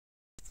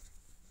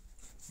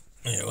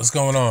Yeah, what's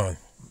going on?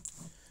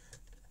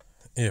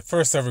 Yeah,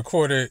 first I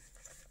recorded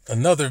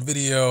another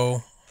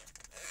video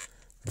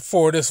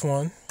before this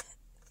one,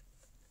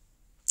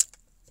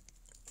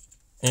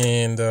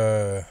 and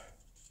that'll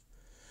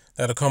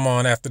come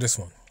on after this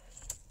one.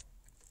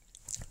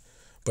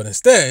 But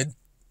instead,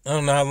 I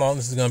don't know how long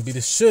this is gonna be.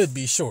 This should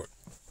be short.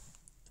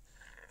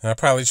 And I'll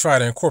probably try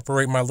to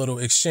incorporate my little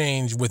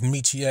exchange with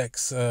Mechee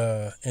X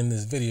in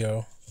this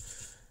video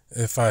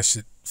if I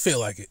should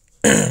feel like it.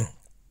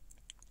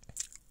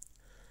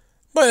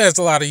 But as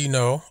a lot of you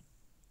know,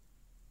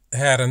 I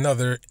had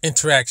another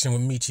interaction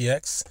with Mechee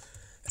X.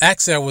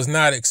 Actually, I was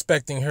not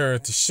expecting her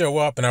to show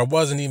up, and I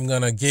wasn't even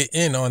going to get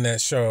in on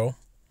that show.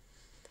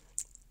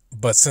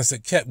 But since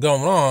it kept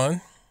going on,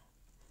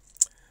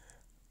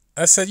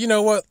 I said, you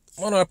know what?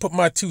 Why don't I put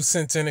my 2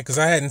 cents in it? Because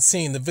I hadn't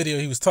seen the video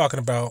he was talking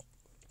about.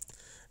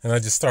 And I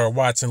just started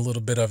watching a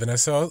little bit of it. And I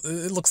saw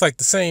it looks like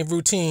the same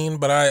routine,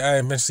 but I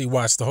eventually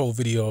watched the whole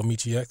video of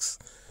Mechee X.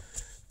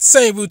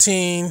 Same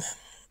routine,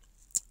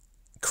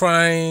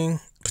 crying,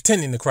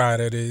 pretending to cry,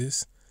 that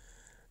is.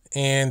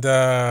 And,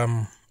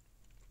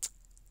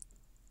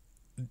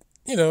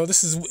 you know,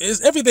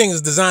 everything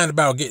is designed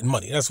about getting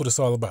money. That's what it's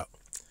all about.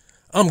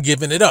 I'm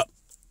giving it up.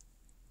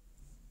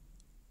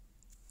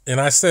 And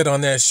I said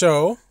on that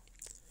show,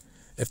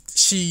 if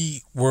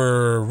she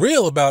were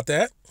real about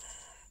that,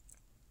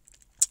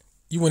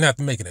 you wouldn't have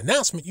to make an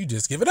announcement. You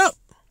just give it up.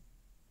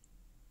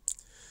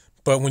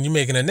 But when you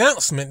make an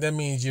announcement, that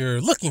means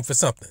you're looking for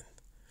something.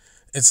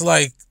 It's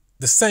like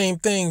the same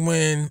thing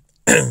when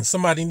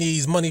somebody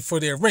needs money for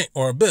their rent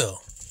or a bill.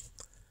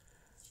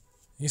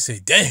 You say,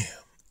 damn,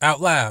 out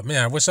loud,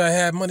 man, I wish I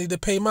had money to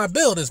pay my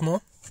bill this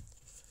month.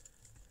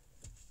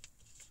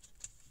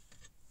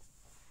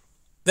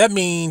 That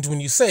means when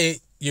you say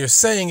it, you're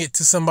saying it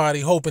to somebody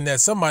hoping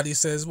that somebody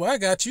says, well, I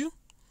got you.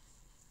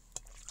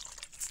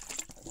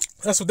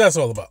 That's what that's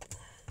all about.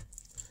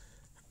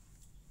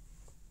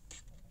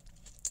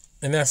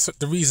 And that's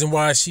the reason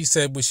why she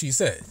said what she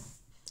said.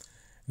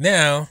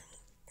 Now,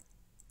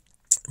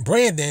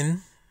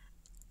 Brandon,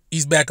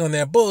 he's back on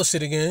that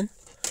bullshit again.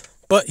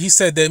 But he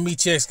said that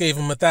Mechee X gave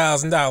him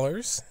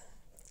 $1,000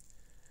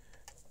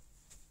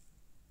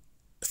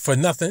 for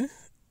nothing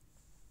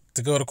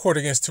to go to court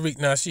against Tariq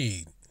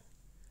Nasheed.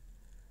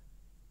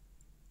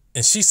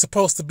 And she's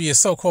supposed to be a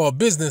so-called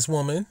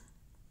businesswoman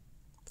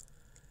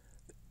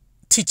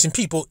teaching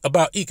people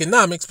about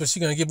economics, but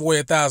she's going to give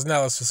away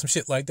 $1,000 for some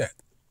shit like that.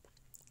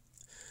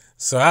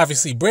 So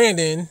obviously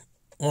Brandon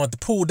wanted to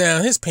pull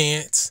down his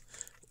pants,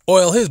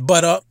 oil his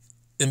butt up,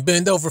 and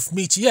bend over for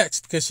Mechee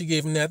X because she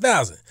gave him that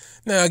 $1,000.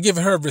 Now,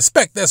 giving her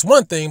respect, that's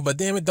one thing, but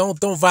damn it, don't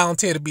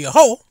volunteer to be a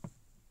hoe.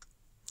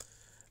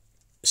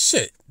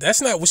 Shit,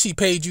 that's not what she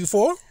paid you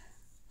for.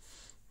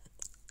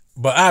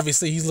 But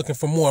obviously he's looking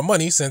for more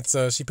money since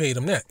she paid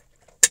him that.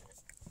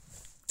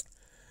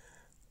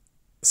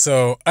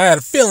 So I had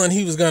a feeling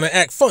he was going to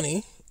act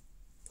funny.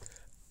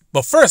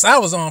 But first, I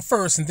was on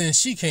first, and then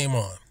she came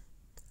on.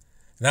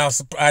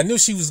 And I knew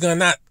she was going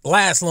to not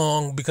last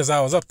long because I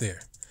was up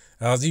there.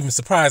 I was even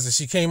surprised that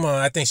she came on.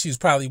 I think she was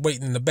probably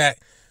waiting in the back.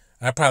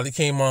 I probably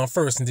came on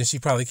first, and then she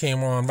probably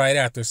came on right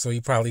after, so he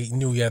probably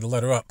knew he had to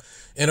let her up.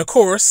 And of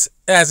course,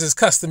 as is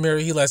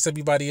customary, he lets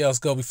everybody else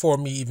go before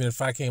me, even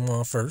if I came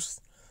on first.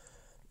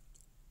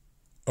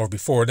 Or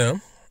before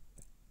them.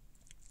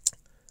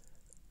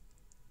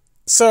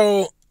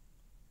 So,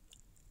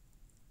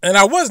 and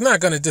I was not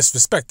going to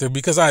disrespect her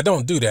because I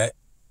don't do that.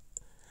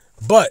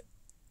 But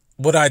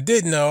what I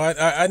did know,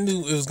 I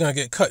knew it was going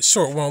to get cut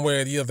short one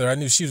way or the other. I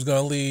knew she was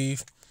going to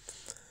leave.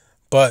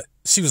 But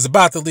she was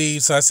about to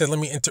leave, so I said, let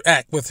me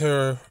interact with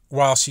her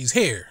while she's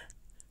here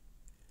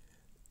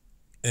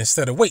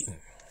instead of waiting.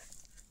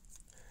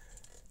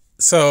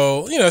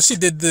 So, you know, she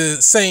did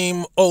the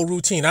same old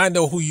routine. I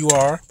know who you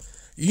are.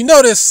 You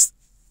notice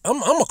I'm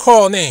going to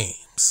call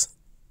names.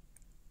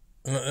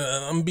 I'm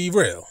going to be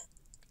real.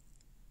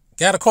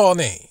 Got to call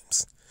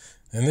names.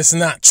 And this is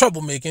not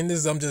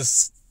troublemaking. I'm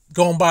just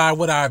going by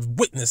what I've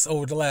witnessed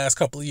over the last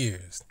couple of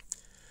years.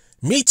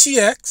 Mechee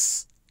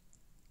X,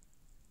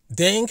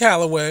 Dane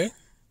Calloway,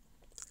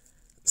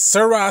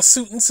 Surah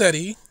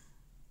Sutanseti,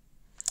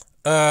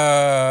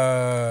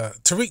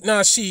 Tariq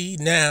Nasheed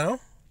now,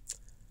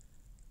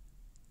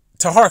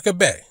 Taharka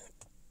Bey.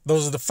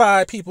 Those are the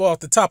 5 people off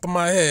the top of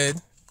my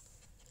head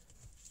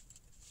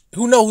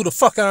who know who the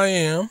fuck I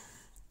am,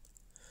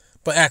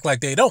 but act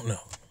like they don't know.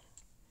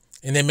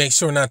 And they make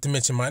sure not to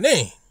mention my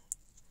name.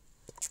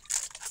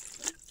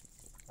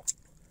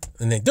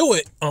 And they do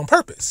it on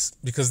purpose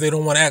because they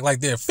don't want to act like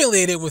they're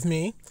affiliated with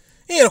me.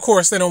 And of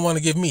course, they don't want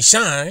to give me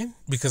shine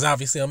because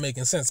obviously I'm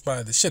making sense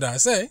by the shit I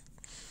say.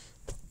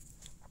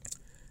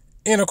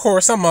 And of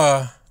course, I'm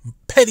a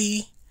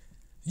petty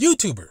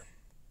YouTuber.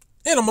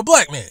 And I'm a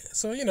black man.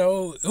 So, you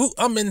know,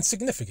 I'm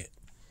insignificant.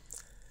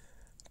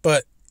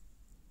 But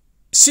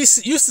she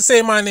used to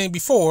say my name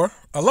before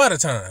a lot of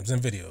times in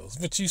videos,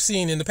 which you've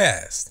seen in the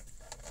past.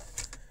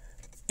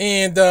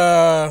 And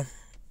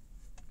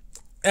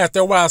after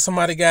a while,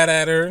 somebody got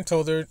at her and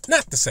told her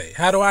not to say.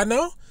 How do I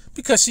know?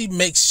 Because she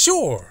makes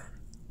sure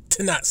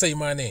to not say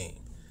my name.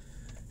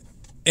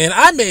 And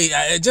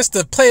just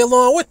to play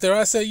along with her,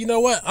 I said, you know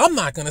what? I'm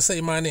not going to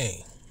say my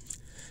name.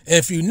 And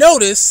if you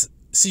notice,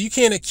 you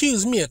can't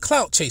accuse me of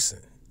clout chasing.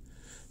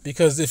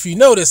 Because if you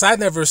notice, I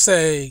never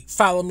say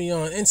follow me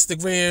on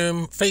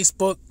Instagram,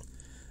 Facebook,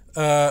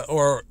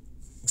 or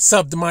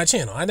sub to my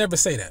channel. I never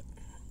say that.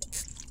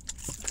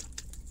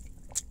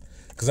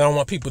 Because I don't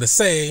want people to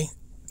say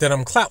that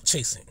I'm clout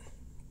chasing.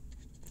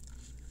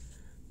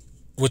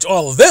 Which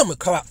all of them are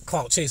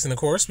clout chasing, of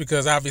course,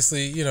 because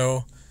obviously, you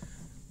know,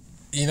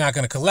 you're not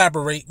going to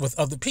collaborate with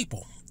other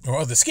people or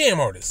other scam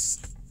artists.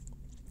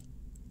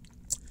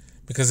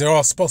 Because they're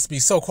all supposed to be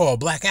so-called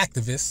black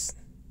activists.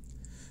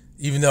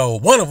 Even though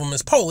one of them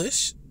is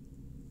Polish.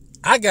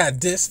 I got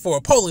dissed for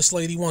a Polish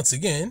lady once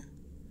again.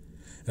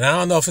 And I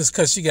don't know if it's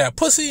because she got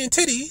pussy and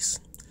titties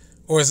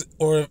or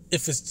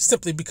if it's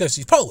simply because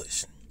she's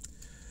Polish.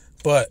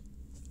 But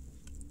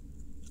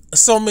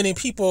so many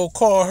people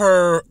call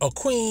her a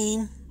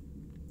queen,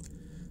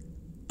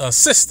 a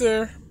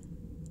sister,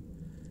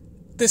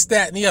 this,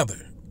 that, and the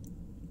other.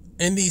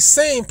 And these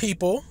same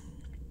people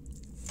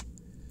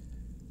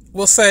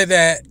will say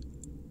that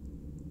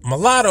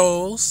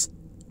mulattoes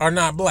are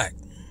not black.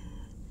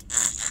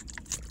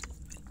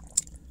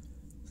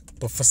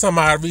 But for some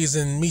odd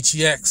reason,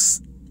 Mechee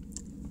X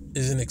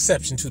is an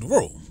exception to the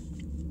rule.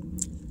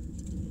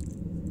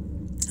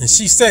 And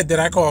she said that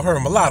I call her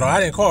a mulatto. I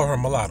didn't call her a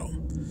mulatto.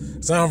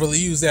 So I don't really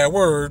use that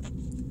word.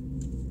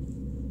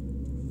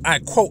 I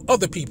quote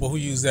other people who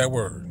use that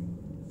word.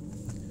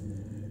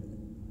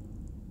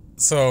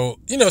 So,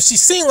 you know, she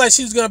seemed like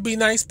she was going to be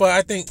nice, but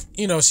I think,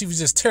 you know, she was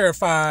just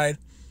terrified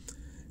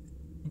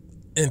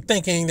and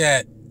thinking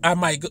that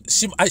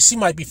she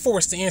might be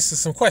forced to answer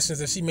some questions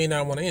that she may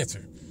not want to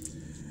answer.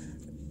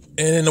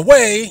 And in a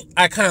way,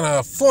 I kind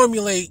of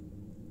formulate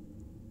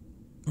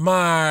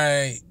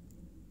my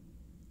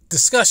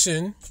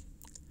discussion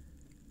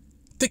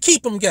to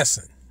keep them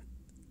guessing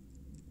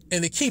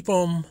and to keep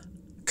them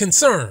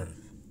concerned.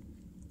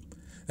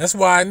 That's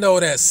why I know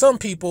that some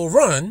people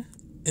run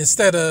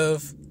instead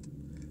of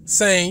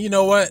saying, you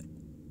know what,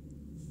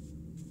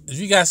 if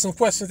you got some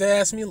questions to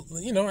ask me,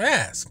 you know,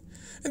 ask.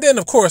 And then,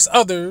 of course,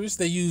 others,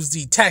 they use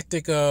the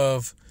tactic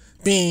of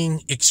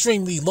being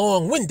extremely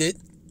long-winded.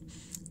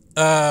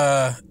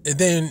 And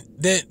then,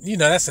 you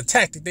know, that's a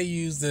tactic they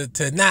use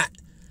to not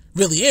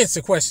really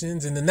answer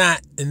questions and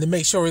to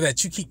make sure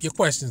that you keep your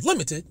questions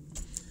limited.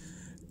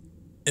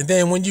 And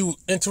then when you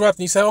interrupt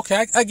and you say,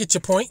 okay, I get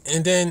your point.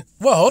 And then,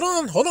 well,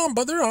 hold on,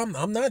 brother.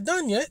 I'm not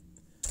done yet.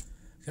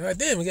 God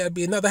damn, we got to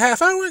be another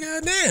half hour.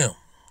 God damn.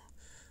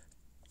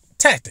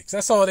 Tactics.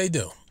 That's all they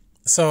do.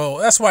 So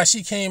that's why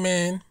she came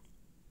in.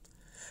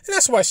 And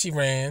that's why she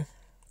ran.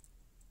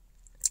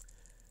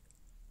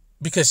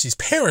 Because she's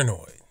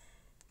paranoid.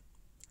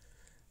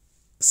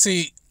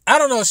 See, I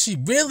don't know if she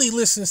really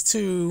listens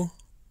to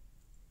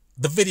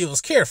the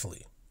videos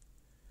carefully.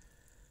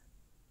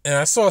 And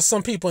I saw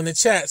some people in the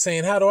chat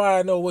saying, how do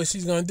I know what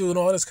she's going to do and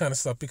all this kind of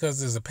stuff? Because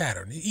there's a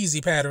pattern, an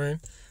easy pattern.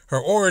 Her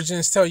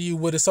origins tell you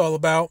what it's all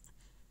about.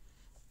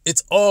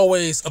 It's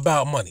always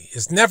about money.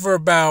 It's never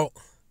about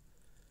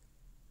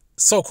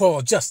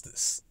so-called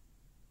justice.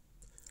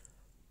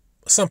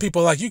 Some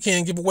people are like, you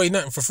can't give away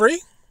nothing for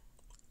free.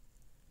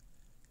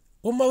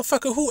 Well,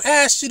 motherfucker, who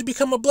asked you to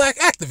become a black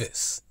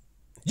activist?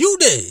 You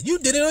did. You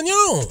did it on your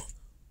own.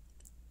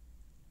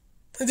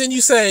 And then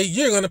you say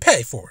you're going to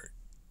pay for it.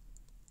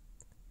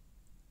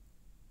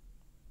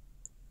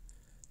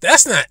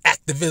 That's not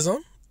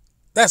activism.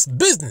 That's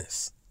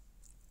business.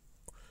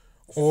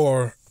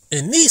 Or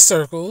in these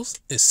circles,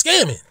 it's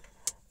scamming.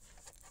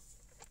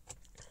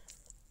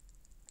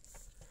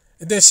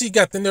 And then she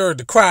got the nerve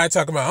to cry,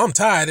 talking about, I'm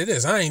tired of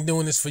this. I ain't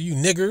doing this for you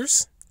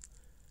niggers.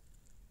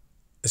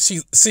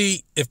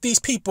 See, if these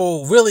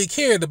people really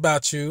cared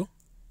about you,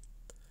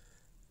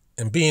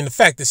 and being the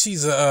fact that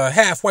she's a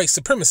half white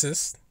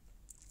supremacist,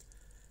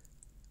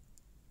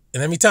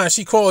 and every time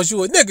she calls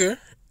you a nigger,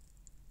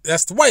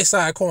 that's the white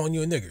side calling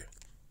you a nigger.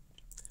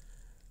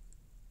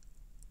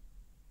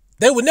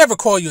 They would never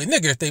call you a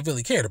nigger if they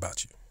really cared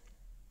about you.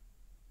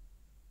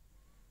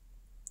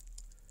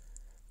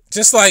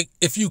 Just like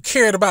if you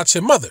cared about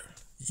your mother,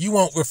 you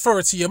won't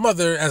refer to your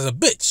mother as a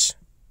bitch.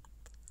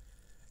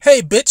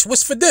 Hey, bitch,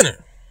 what's for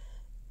dinner?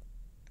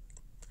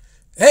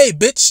 Hey,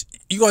 bitch,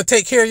 you gonna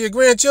take care of your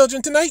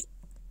grandchildren tonight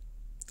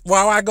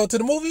while I go to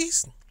the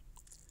movies?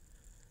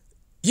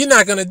 You're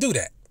not gonna do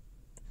that.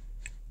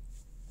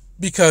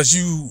 Because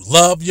you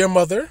love your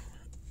mother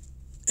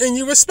and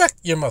you respect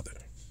your mother.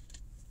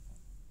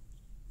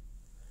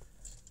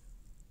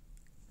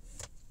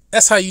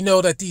 That's how you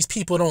know that these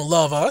people don't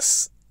love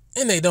us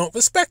and they don't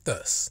respect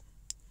us.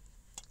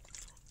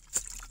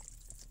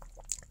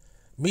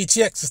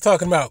 Mechee X is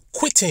talking about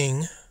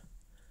quitting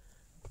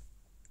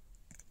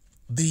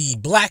the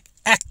black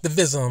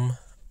activism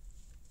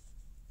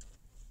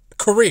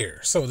career,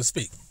 so to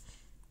speak.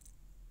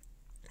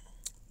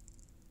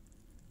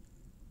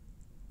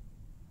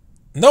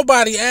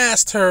 Nobody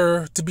asked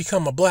her to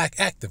become a black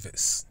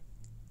activist.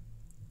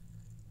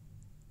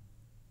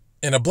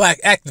 And a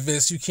black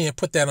activist, you can't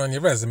put that on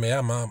your resume.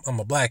 I'm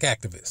a black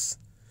activist.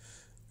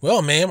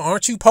 Well, ma'am,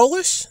 aren't you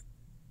Polish?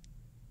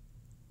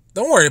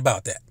 Don't worry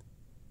about that.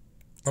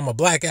 I'm a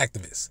black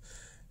activist.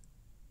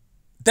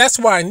 That's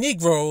why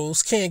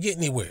Negroes can't get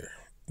anywhere,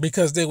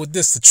 because they would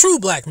diss the true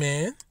black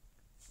man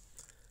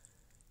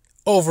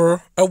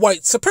over a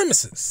white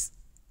supremacist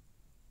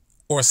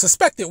or a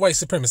suspected white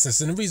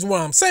supremacist. And the reason why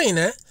I'm saying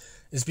that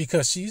is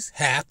because she's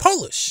half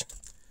Polish.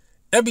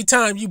 Every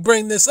time you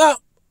bring this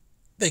up,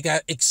 they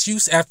got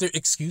excuse after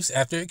excuse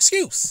after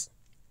excuse.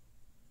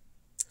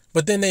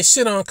 But then they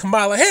shit on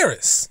Kamala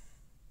Harris,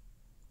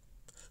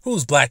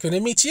 who's blacker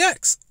than Mechee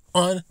X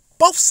on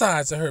both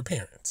sides of her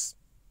parents.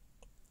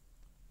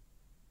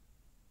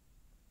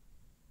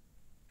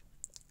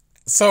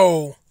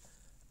 So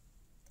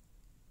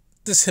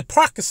this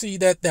hypocrisy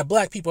that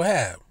black people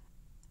have,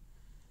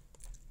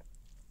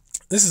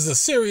 this is a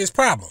serious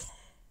problem.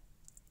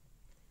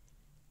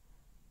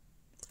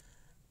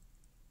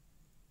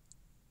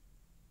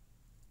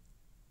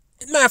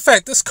 Matter of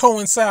fact, this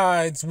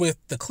coincides with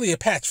the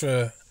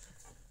Cleopatra.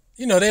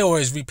 You know, they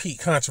always repeat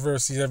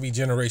controversies every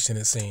generation,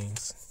 it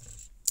seems.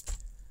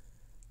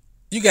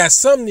 You got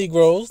some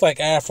Negroes, like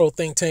Afro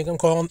Think Tank, I'm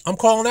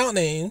calling out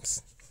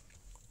names.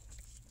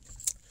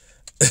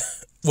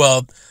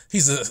 Well,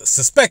 he's a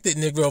suspected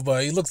Negro,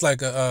 but he looks like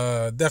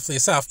definitely a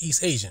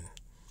Southeast Asian.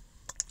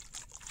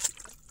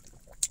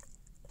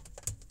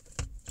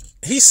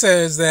 He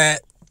says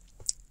that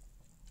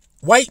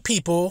white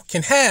people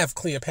can have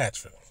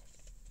Cleopatra.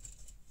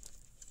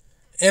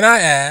 And I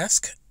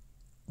ask,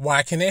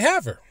 why can they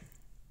have her?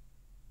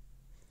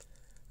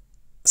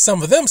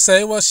 Some of them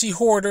say, well, she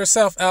whored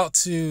herself out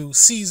to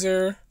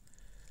Caesar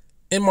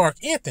and Mark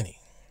Antony.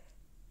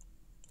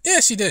 Yeah,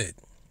 she did.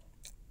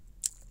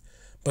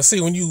 But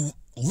see, when you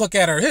look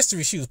at her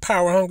history, she was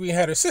power hungry and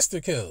had her sister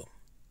killed.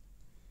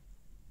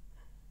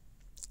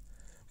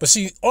 But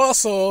she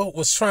also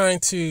was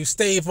trying to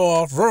stave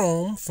off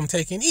Rome from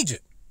taking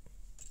Egypt.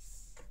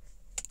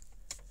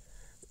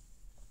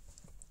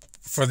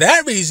 For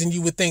that reason,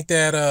 you would think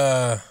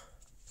that,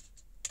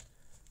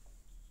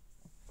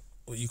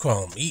 what you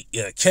call them,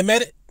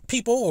 Kemetic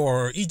people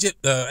or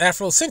Egypt,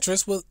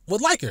 Afrocentrists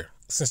would like her,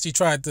 since she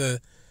tried to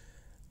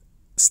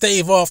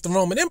stave off the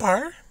Roman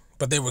Empire.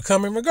 But they were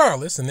coming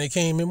regardless, and they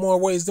came in more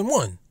ways than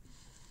one.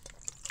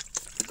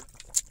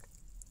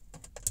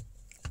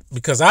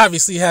 Because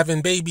obviously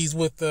having babies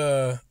with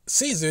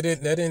Caesar,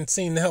 that didn't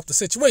seem to help the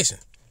situation.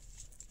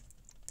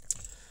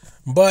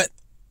 But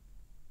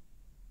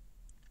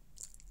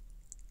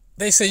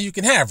they say you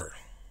can have her.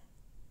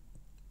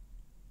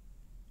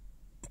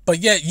 But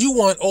yet you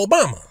want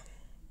Obama.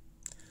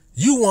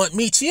 You want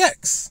Mechee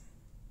X.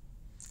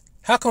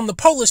 How come the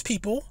Polish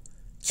people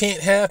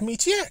can't have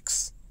Mechee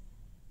X?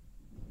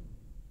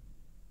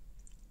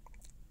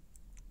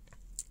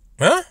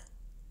 Huh?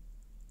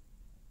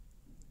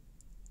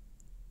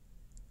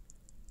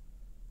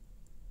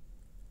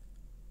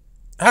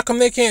 How come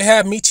they can't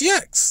have Mechee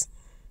X?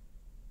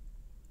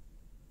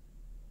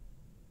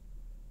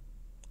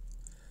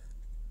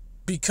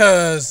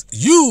 Because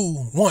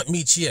you want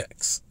Mechee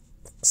X.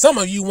 Some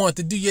of you want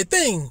to do your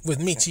thing with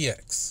Mechee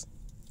X.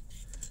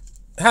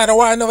 How do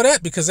I know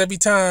that? Because every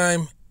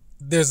time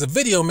there's a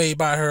video made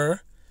by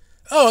her,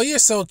 oh, you're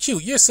so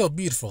cute, you're so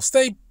beautiful,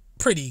 stay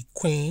pretty,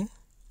 queen.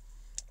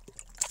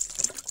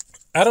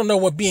 I don't know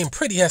what being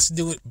pretty has to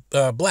do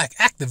with black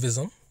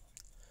activism,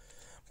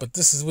 but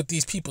this is what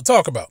these people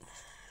talk about.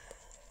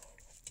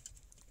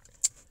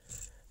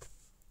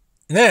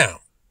 Now,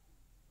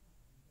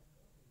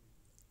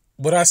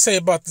 what I say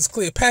about this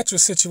Cleopatra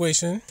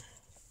situation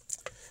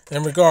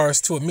in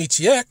regards to a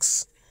Mechee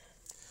X,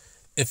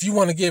 if you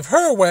want to give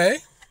her away,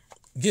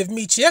 give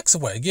Mechee X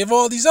away. Give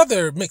all these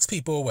other mixed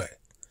people away.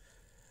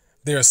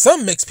 There are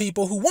some mixed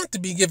people who want to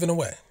be given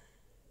away.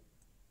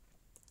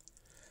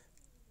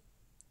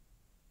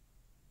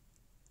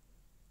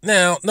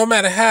 Now, no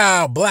matter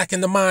how black in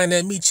the mind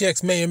that Mechee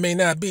X may or may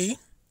not be,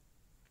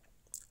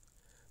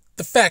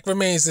 the fact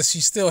remains that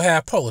she still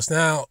half Polish.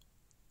 Now,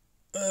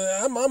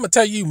 I'm going to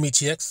tell you,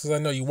 Mechee X, because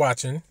I know you're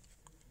watching.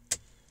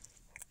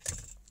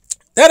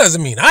 That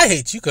doesn't mean I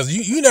hate you, because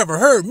you never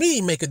heard me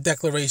make a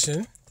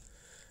declaration.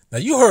 Now,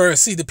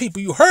 the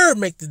people you heard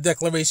make the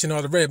declaration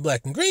are the red,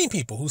 black, and green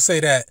people who say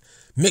that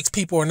mixed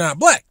people are not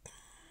black.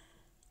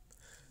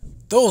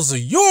 Those are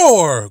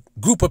your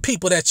group of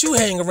people that you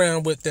hang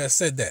around with that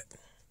said that.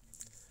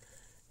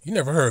 You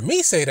never heard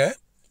me say that.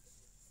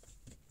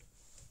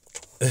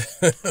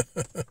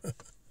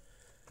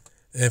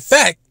 In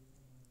fact,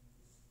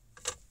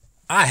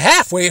 I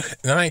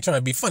ain't trying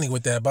to be funny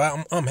with that,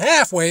 but I'm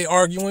halfway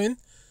arguing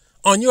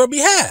on your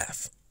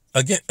behalf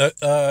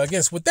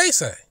against what they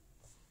say.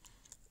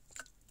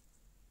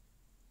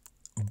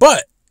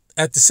 But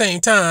at the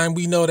same time,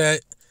 we know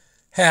that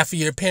half of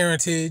your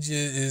parentage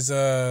is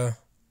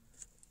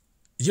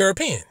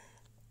European.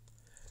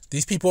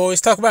 These people always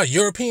talk about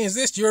Europeans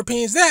this,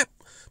 Europeans that.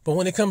 But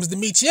when it comes to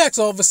Mechee X,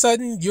 all of a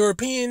sudden,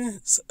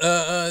 Europeans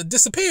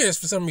disappears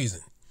for some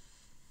reason.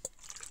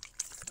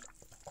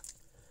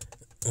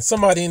 And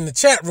somebody in the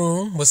chat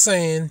room was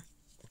saying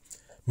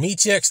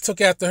Mechee X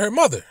took after her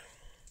mother,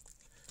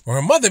 or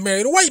her mother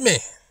married a white man.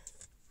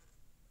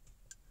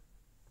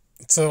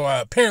 So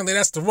apparently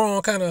that's the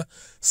wrong kind of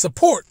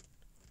support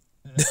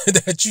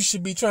that you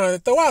should be trying to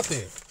throw out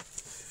there.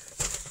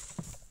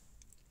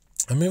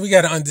 I mean, we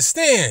got to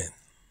understand.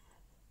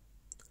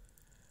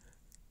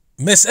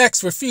 Miss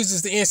X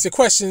refuses to answer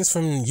questions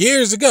from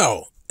years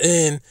ago.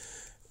 And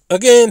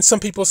again, some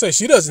people say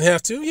she doesn't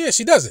have to. Yeah,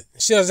 she doesn't.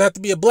 She doesn't have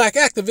to be a black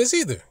activist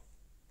either.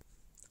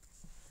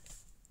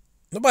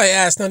 Nobody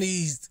asked none of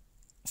these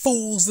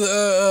fools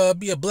to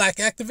be a black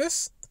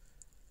activist.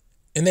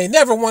 And they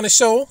never want to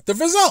show the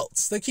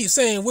results. They keep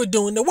saying we're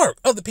doing the work.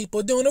 Other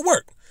people are doing the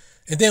work.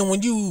 And then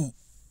when you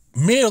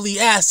merely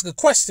ask a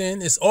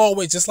question, it's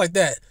always just like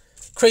that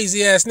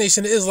crazy ass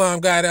Nation of Islam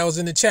guy that was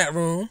in the chat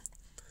room.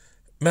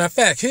 Matter of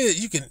fact,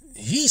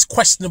 he's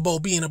questionable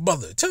being a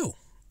brother too.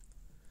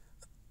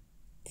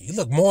 He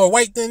look more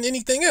white than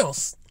anything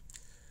else.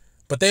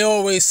 But they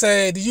always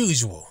say the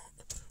usual.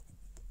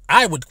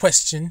 I would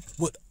question,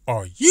 what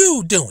are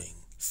you doing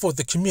for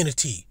the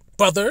community,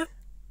 brother?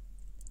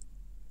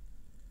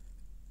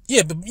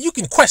 Yeah, but you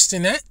can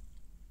question that.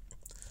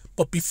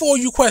 But before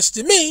you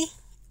question me,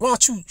 why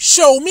don't you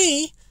show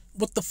me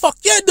what the fuck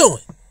you're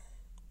doing?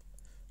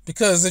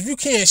 Because if you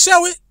can't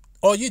show it,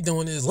 all you're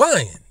doing is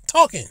lying,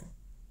 talking,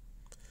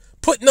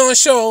 putting on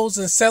shows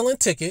and selling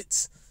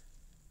tickets.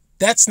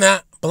 That's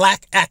not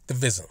black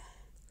activism.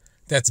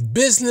 That's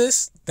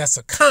business. That's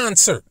a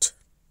concert.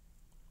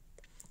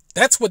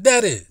 That's what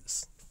that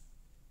is.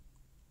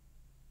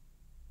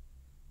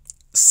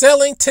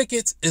 Selling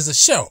tickets is a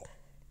show.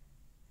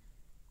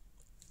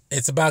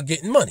 It's about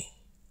getting money.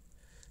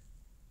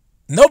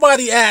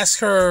 Nobody asked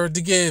her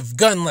to give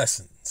gun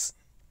lessons.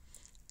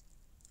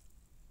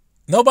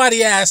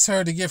 Nobody asked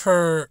her to give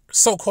her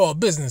so-called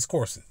business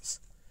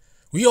courses.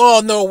 We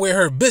all know where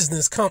her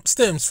business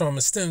stems from.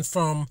 It stems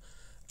from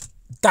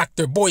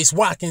Dr. Boyce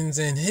Watkins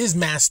and his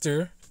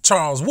master,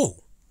 Charles Wu.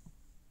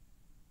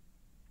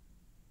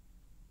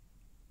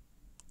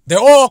 They're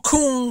all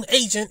Coon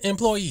agent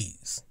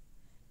employees.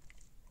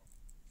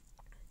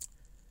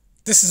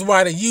 This is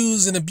why they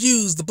use and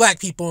abuse the black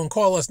people and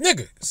call us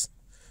niggers.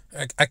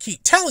 I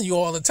keep telling you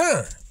all the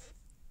time.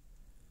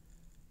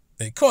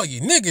 They call you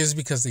niggers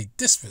because they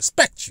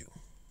disrespect you.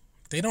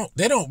 They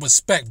don't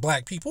respect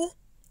black people.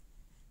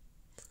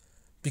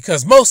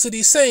 Because most of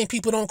these same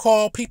people don't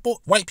call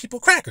white people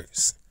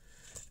crackers.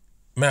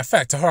 Matter of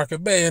fact,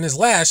 Taharka Bey in his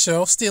last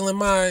show, stealing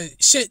my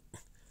shit.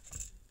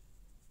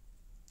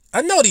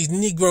 I know these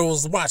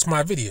Negroes watch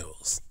my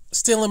videos.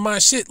 Stealing my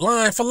shit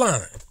line for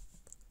line.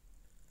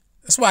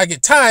 That's why I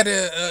get tired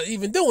of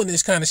even doing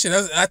this kind of shit.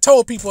 I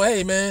told people,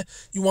 hey, man,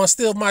 you want to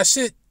steal my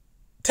shit?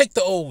 Take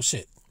the old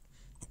shit.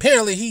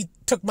 Apparently, he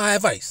took my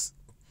advice.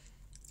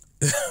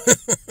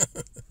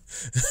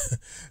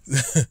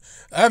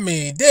 I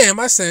mean, damn,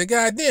 I said,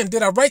 God damn,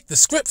 did I write the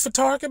script for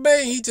Taharka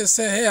Bey? He just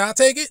said, hey, I'll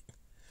take it.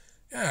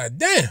 God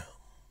damn.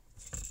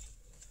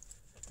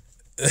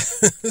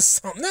 It's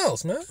something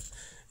else, man.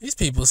 These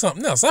people are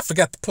something else. I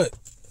forgot to put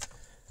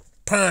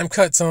prime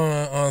cuts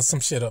on some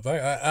shit up.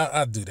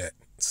 I'll do that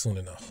soon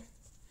enough.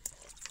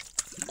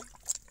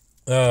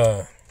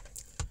 But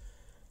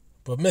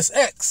Miss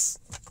X,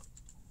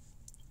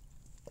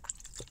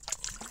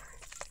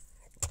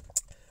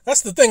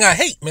 that's the thing I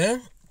hate,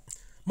 man.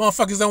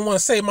 Motherfuckers don't want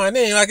to say my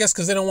name, I guess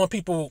because they don't want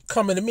people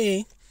coming to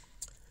me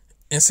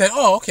and saying,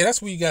 oh, okay,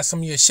 that's where you got some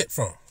of your shit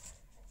from.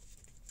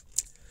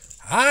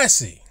 I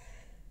see.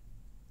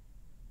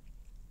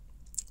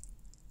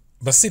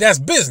 But see, that's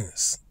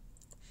business.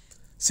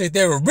 See,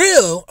 they were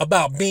real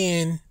about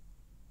being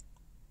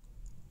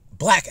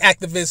black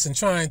activists and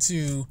trying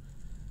to,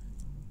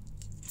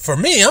 for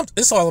me,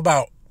 it's all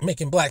about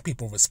making black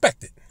people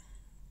respected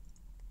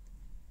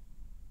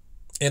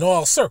in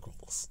all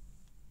circles.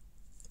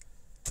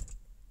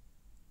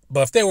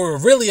 But if they were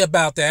really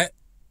about that,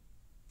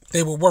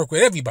 they would work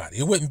with everybody.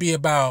 It wouldn't be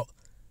about,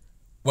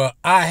 well,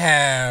 I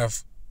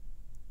have,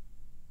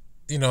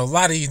 a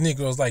lot of these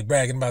Negroes like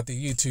bragging about their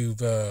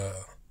YouTube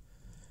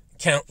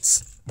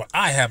counts, but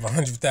I have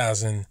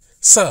 100,000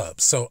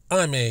 subs, so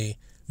I'm a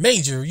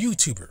major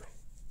YouTuber.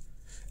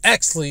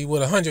 Actually,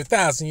 with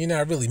 100,000, you're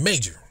not really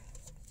major.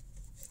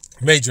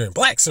 Major in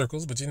black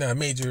circles, but you're not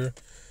major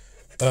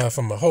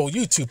from a whole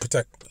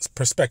YouTube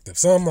perspective.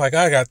 So I'm like,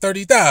 I got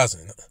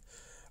 30,000.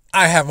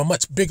 I have a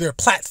much bigger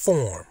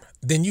platform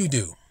than you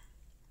do.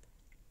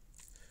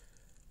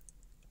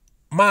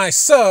 My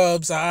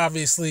subs are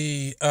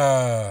obviously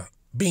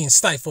being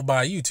stifled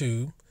by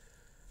YouTube.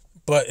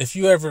 But if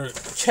you ever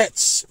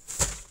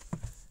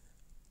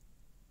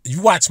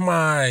you watch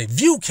my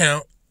view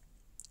count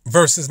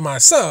versus my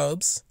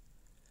subs,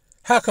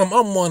 how come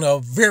I'm one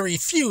of very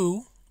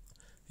few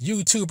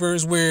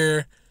YouTubers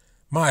where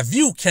my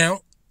view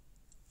count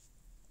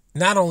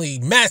not only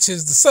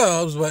matches the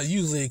subs, but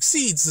usually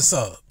exceeds the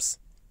subs?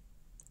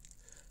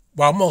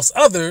 While most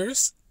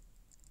others,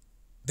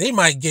 they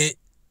might get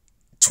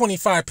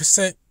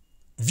 25%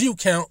 view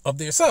count of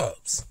their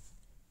subs.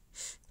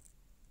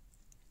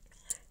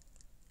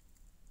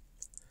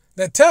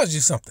 that tells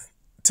you something.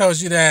 It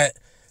tells you that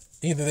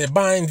either they're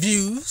buying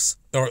views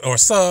or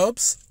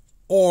subs,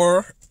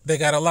 or they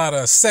got a lot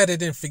of set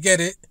it and forget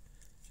it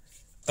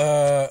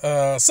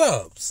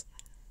subs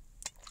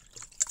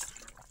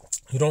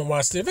who don't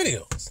watch their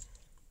videos.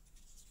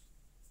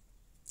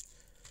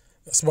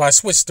 That's why I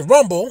switched to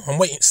Rumble. I'm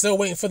still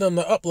waiting for them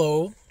to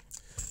upload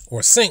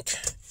or sync,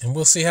 and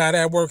we'll see how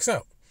that works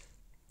out.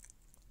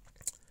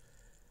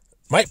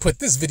 Might put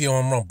this video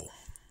on Rumble.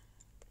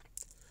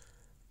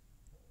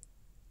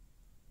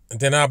 And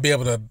then I'll be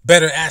able to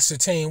better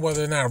ascertain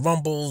whether or not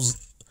Rumble's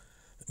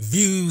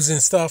views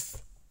and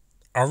stuff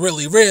are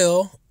really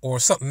real or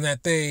something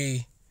that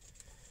they,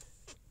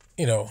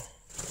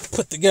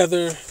 put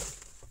together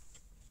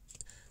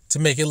to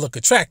make it look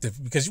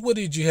attractive. Because what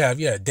did you have?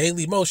 Yeah,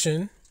 Daily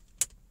Motion.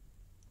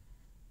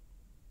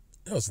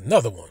 There was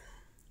another one.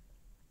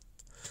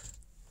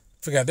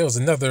 Forgot there was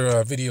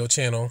another video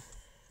channel.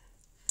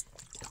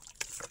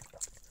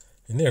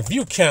 And their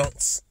view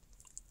counts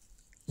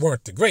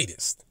weren't the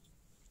greatest,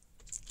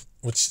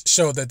 which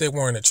showed that they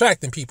weren't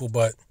attracting people.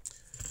 But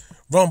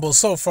Rumble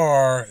so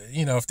far,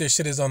 if their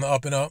shit is on the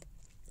up and up,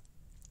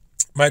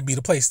 might be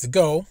the place to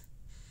go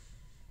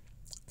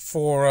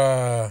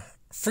for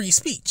free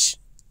speech.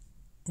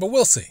 But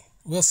we'll see.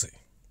 We'll see.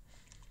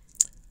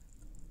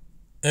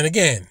 And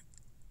again,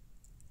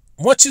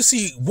 once you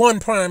see one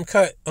prime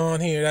cut on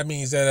here, that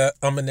means that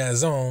I'm in that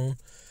zone.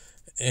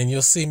 And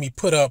you'll see me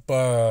put up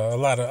a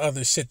lot of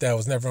other shit that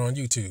was never on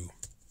YouTube.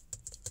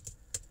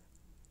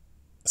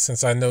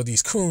 Since I know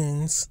these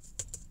coons,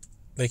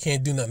 they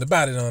can't do nothing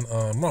about it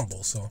on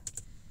Rumble. So,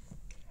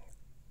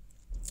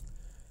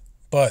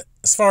 but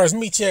as far as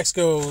Mechee X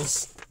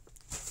goes,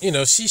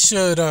 she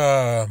should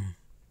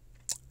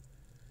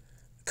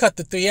cut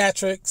the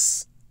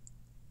theatrics.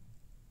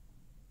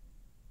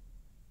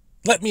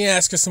 Let me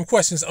ask her some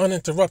questions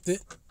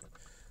uninterrupted.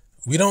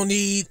 We don't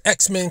need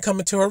X-Men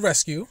coming to her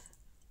rescue.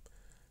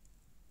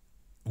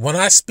 When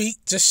I speak,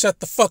 just shut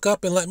the fuck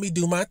up and let me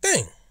do my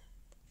thing.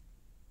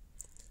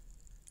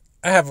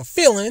 I have a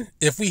feeling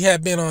if we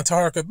had been on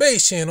Taharka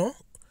Bey's channel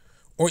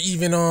or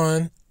even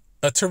on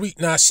a Tariq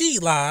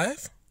Nasheed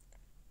live,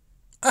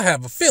 I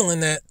have a feeling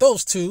that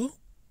those two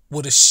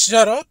would have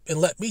shut up and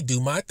let me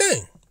do my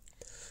thing.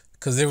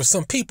 Because there were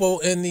some people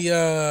in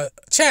the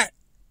chat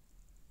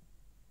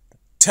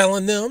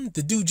telling them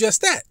to do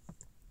just that.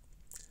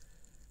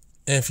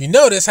 And if you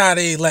notice how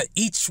they let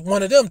each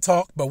one of them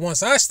talk, but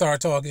once I start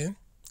talking,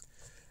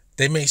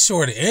 they make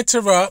sure to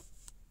interrupt.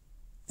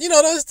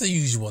 Those are the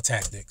usual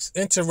tactics.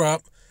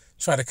 Interrupt,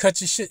 try to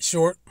cut your shit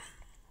short,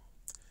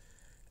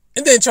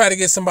 and then try to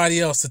get somebody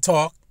else to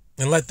talk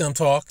and let them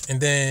talk,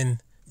 and then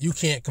you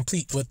can't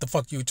complete what the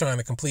fuck you were trying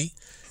to complete.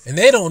 And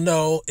they don't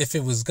know if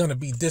it was going to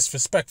be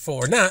disrespectful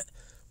or not,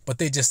 but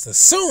they just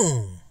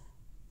assume,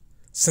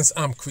 since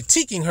I'm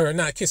critiquing her and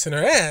not kissing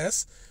her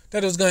ass,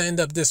 that it was going to end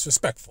up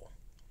disrespectful.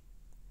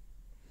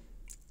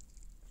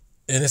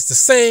 And it's the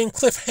same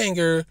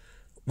cliffhanger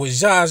with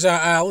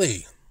Jaja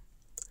Ali.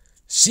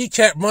 She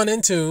kept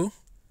running to,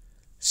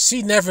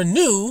 she never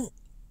knew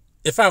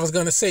if I was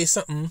going to say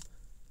something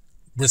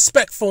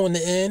respectful in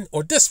the end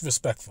or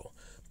disrespectful.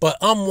 But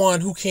I'm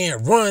one who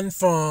can't run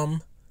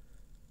from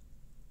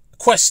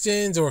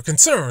questions or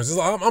concerns.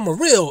 I'm a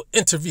real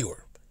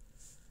interviewer.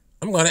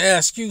 I'm going to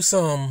ask you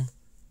some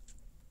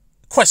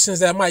questions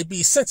that might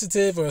be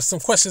sensitive or some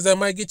questions that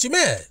might get you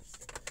mad.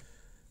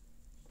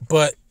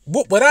 But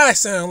what would I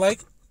sound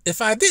like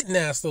if I didn't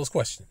ask those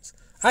questions?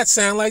 I'd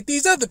sound like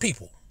these other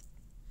people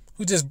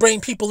who just bring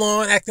people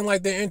on acting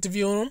like they're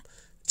interviewing them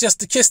just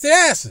to kiss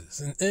their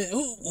asses. And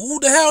who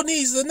the hell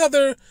needs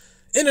another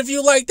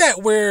interview like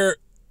that where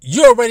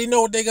you already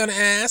know what they're going to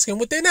ask and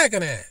what they're not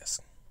going to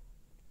ask?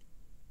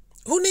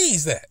 Who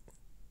needs that?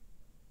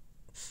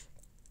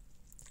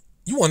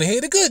 You want to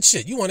hear the good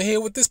shit. You want to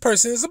hear what this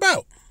person is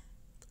about.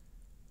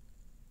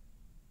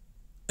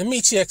 And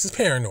Mechee X is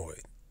paranoid.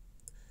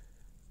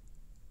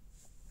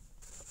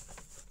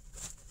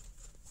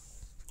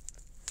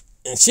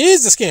 And she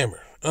is a scammer.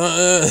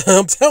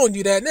 I'm telling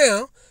you that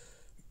now.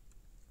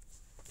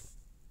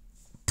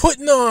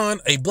 Putting on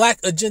a Black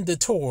Agenda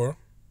tour,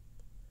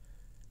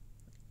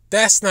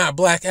 that's not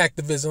black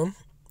activism.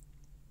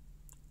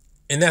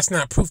 And that's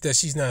not proof that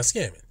she's not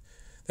scamming.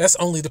 That's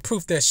only the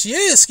proof that she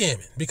is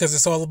scamming, because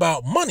it's all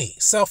about money,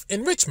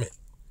 self-enrichment.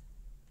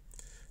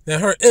 Now,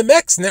 her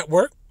MX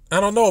network, I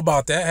don't know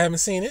about that. I haven't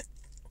seen it.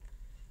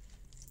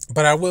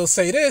 But I will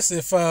say this,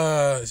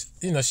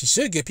 if, she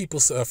should give people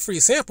a free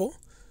sample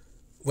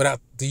without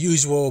the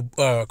usual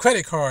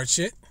credit card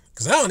shit,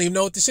 because I don't even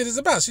know what the shit is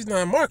about. She's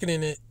not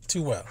marketing it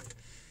too well.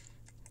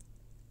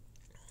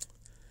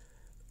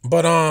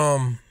 But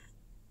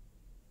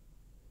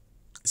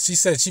she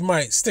said she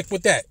might stick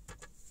with that.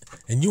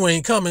 And you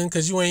ain't coming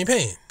because you ain't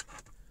paying.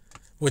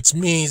 Which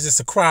means it's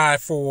a cry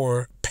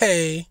for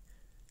pay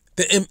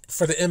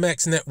for the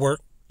MX network,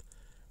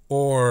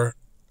 or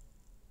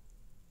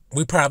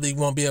we probably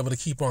won't be able to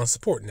keep on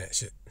supporting that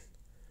shit.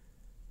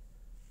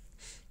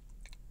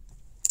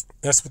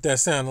 That's what that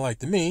sounded like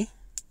to me.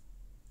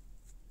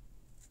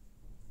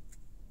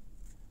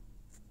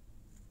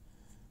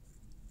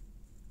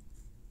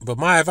 But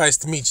my advice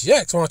to Mechee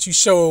X, why don't you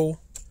show,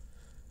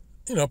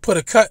 put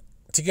a cut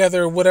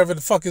together, whatever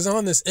the fuck is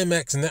on this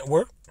MX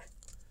network.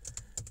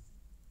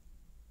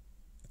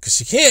 Because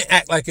she can't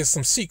act like it's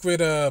some secret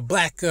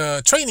black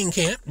training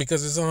camp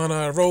because it's on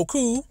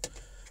Roku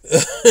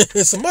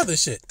and some other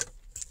shit.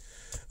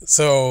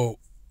 So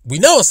we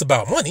know it's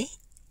about money.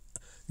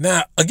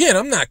 Now, again,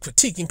 I'm not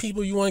critiquing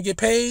people. You want to get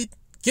paid.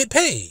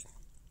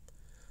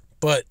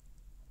 But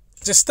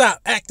just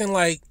stop acting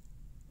like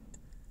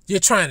you're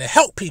trying to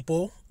help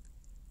people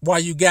while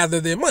you gather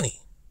their money.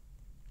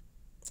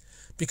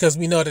 Because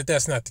we know that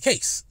that's not the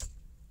case.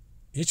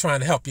 You're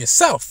trying to help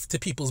yourself to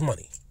people's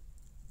money.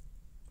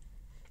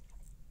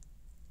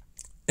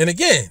 And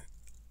again,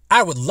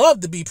 I would love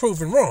to be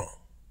proven wrong.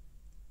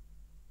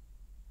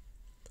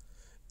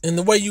 And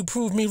the way you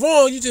prove me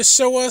wrong, you just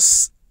show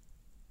us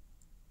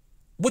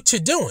what you're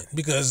doing.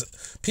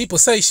 Because people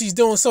say she's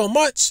doing so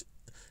much.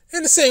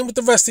 And the same with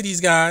the rest of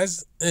these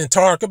guys. And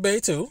Tarka Bay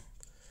too.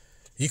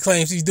 He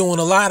claims he's doing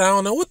a lot. I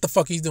don't know what the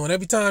fuck he's doing.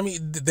 Every time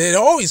they're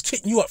always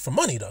kitting you up for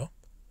money though.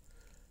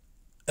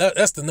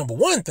 That's the number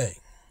one thing.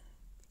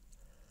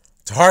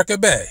 Tarka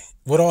Bay.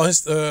 With all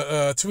his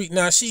Tariq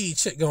Nasheed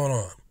shit going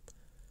on.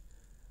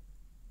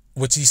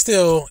 Which he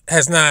still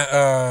has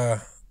not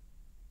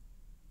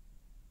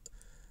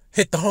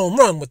hit the home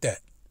run with that.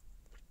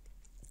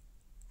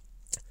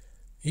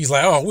 He's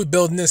like, oh, we're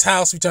building this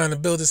house. We're trying to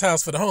build this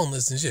house for the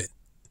homeless and shit.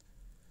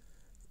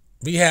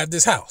 Rehab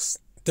this house.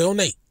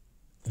 Donate.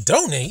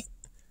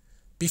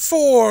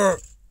 Before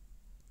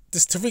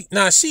this Tariq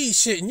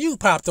Nasheed shit and you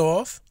popped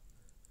off,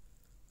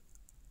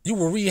 you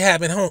were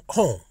rehabbing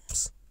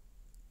homes.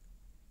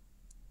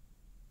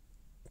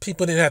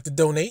 People didn't have to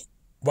donate.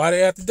 Why do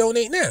they have to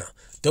donate now?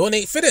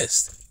 Donate for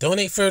this.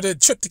 Donate for the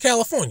trip to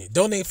California.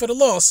 Donate for the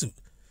lawsuit.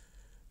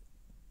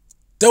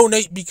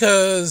 Donate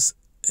because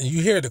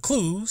you hear the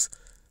clues,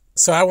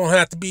 so I won't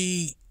have to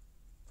be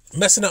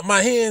messing up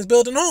my hands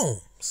building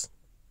homes.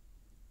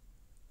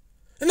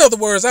 In other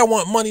words, I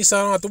want money so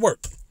I don't have to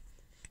work.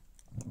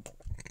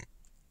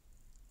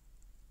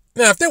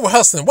 Now, if they were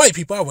hustling white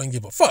people, I wouldn't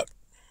give a fuck.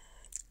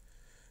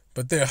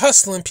 But they're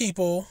hustling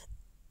people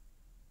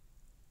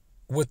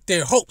with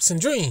their hopes and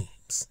dreams.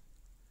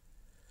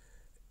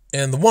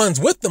 And the ones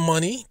with the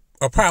money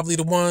are probably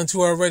the ones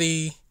who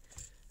already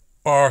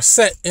are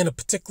set in a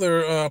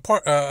particular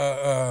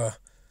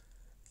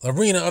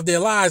arena of their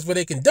lives where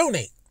they can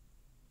donate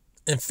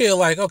and feel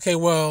like, okay,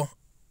 well,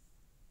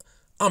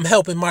 I'm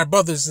helping my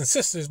brothers and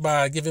sisters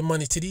by giving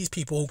money to these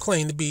people who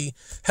claim to be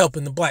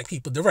helping the black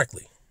people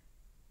directly.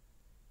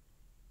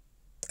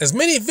 As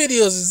many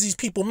videos as these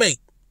people make,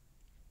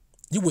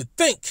 you would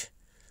think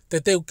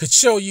that they could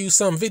show you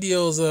some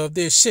videos of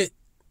their shit.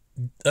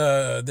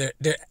 They're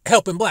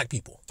helping black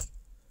people.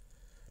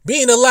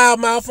 Being a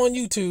loudmouth on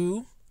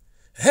YouTube.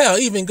 Hell,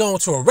 even going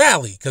to a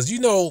rally. Because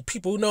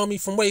people who know me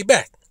from way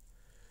back.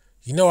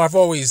 I've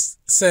always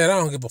said I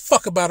don't give a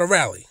fuck about a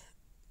rally.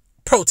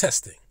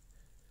 Protesting.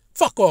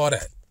 Fuck all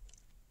that.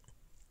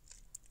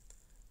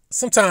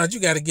 Sometimes you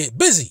got to get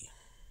busy.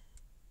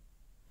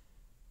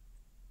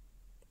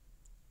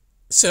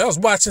 Shit, I was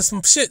watching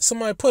some shit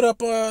somebody put up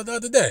the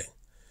other day.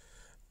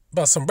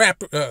 About some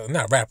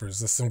not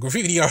rappers, some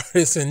graffiti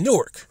artists in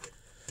Newark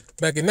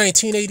back in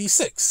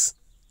 1986.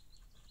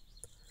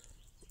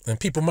 And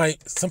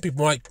some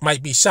people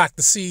might be shocked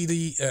to see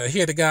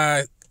hear the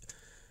guy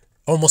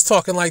almost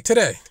talking like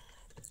today.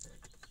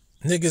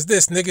 Niggas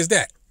this, niggas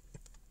that.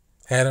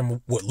 Had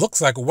him what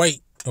looks like a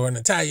white or an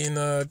Italian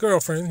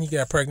girlfriend. He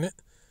got pregnant.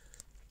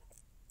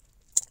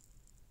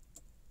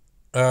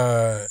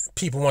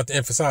 People want to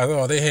emphasize,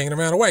 oh, they hanging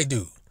around a white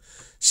dude.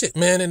 Shit,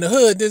 man, in the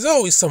hood, there's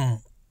always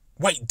some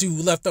white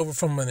dude left over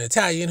from an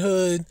Italian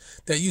hood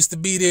that used to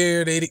be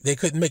there. They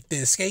couldn't make the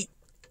escape.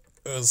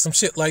 Some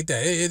shit like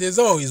that. There's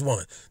always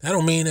one. That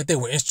don't mean that they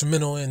were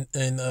instrumental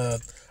in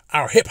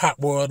our hip hop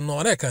world and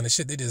all that kind of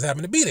shit. They just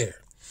happen to be there.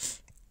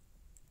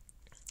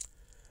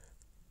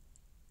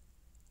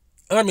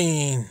 I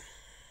mean,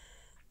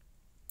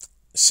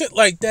 shit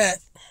like that.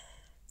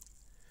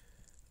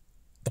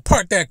 The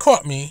part that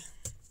caught me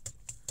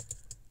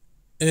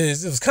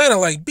is it was kind of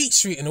like Beat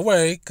Street in a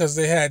way, because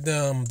they had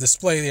them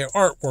display their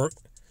artwork,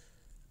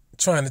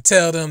 trying to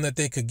tell them that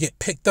they could get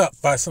picked up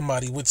by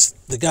somebody, which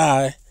the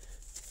guy,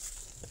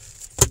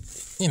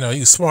 he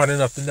was smart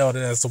enough to know that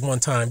that's a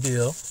one-time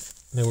deal.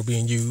 They were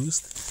being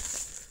used.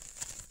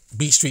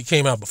 Beat Street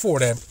came out before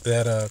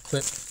that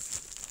clip.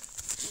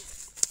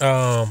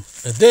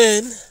 And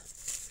then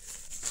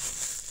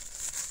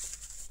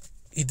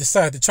he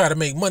decided to try to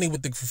make money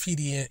with the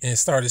graffiti and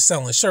started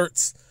selling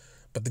shirts.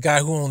 But the guy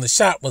who owned the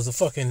shop was a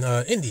fucking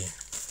Indian.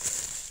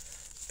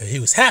 And he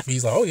was happy.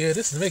 He's like, oh yeah,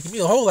 this is making me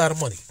a whole lot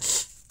of money.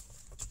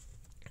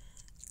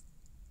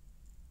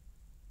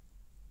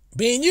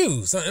 Being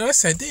used. And I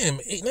said, damn,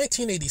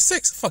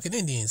 1986, fucking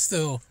Indians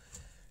still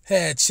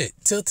had shit.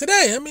 Till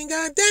today,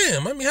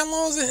 goddamn. How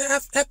long does it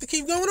have to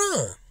keep going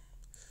on?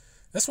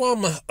 That's why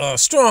I'm a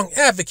strong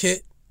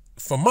advocate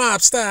for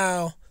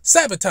mob-style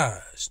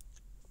sabotage.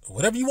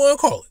 Whatever you want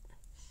to call it.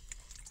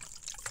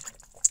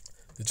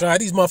 to drive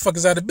these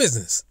motherfuckers out of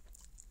business.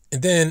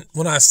 And then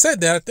when I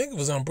said that, I think it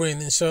was on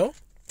Brandon's show.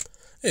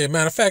 Yeah,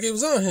 matter of fact, it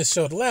was on his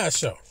show, the last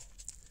show.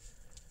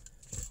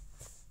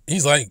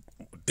 He's like,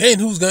 then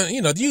who's gonna,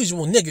 the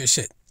usual nigger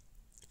shit.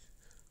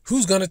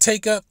 Who's gonna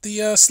take up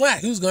the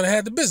slack? Who's gonna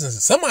have the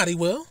business? Somebody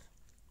will.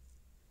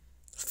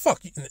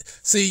 Fuck you.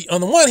 See,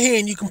 on the one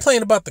hand, you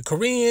complain about the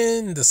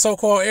Korean, the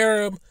so-called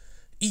Arab,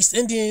 East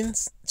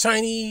Indians,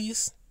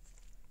 Chinese,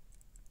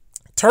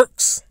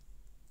 Turks,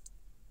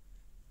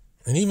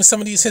 and even some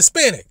of these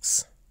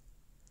Hispanics.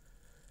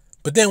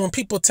 But then when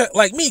people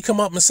like me come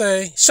up and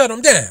say, shut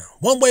them down,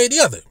 one way or the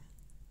other.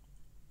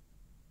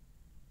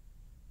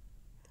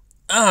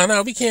 Oh,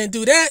 no, we can't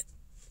do that.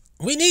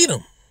 We need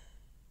them.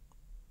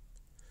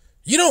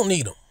 You don't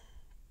need them.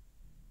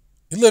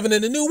 You're living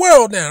in a new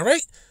world now,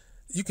 right?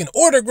 You can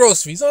order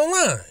groceries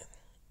online.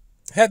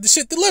 Have the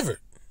shit delivered.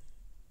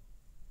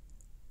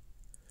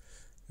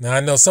 Now, I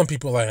know some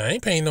people are like, I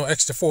ain't paying no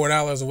extra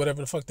 $4 or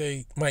whatever the fuck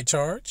they might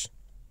charge.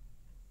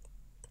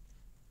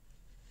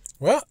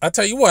 Well, I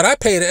tell you what, I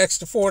paid an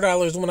extra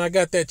 $4 when I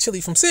got that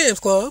chili from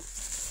Sam's Club.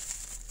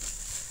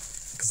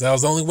 Because that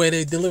was the only way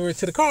they delivered it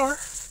to the car.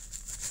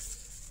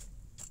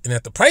 And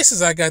at the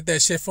prices I got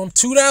that shit from,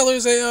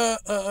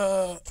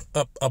 $2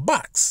 a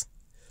box.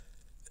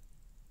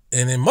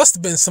 And it must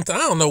have been something, I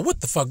don't know what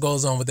the fuck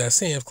goes on with that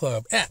Sam's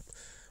Club app.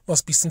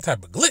 Must be some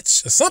type of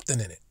glitch or something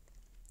in it.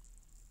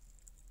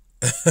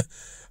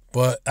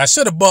 But I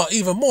should have bought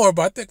even more,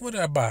 but I think, what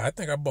did I buy? I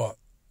think I bought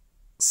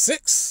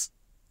 6.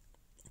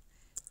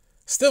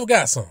 Still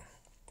got some.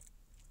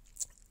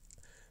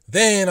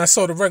 Then I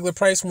saw the regular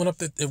price went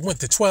to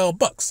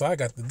 $12, so I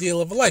got the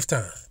deal of a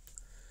lifetime.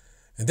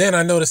 And then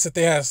I noticed that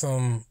they had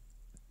some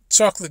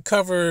chocolate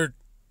covered,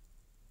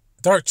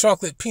 dark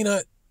chocolate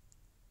peanut,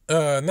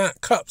 not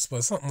cups,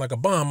 but something like a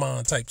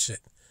bonbon type shit.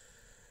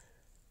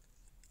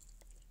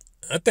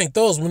 I think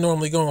those were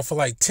normally going for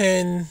like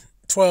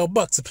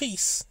 $10-12 a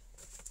piece.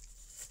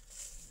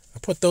 I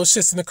put those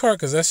shits in the cart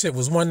because that shit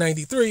was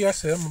 $193. I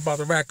said, I'm about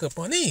to rack up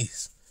on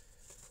these.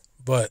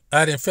 But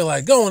I didn't feel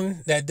like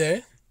going that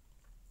day.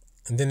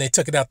 And then they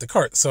took it out the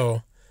cart.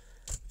 So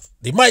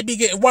they might be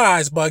getting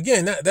wise. But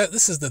again,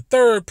 this is the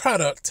third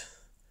product.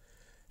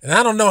 And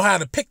I don't know how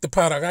to pick the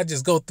product. I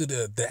just go through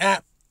the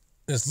app,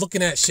 just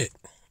looking at shit.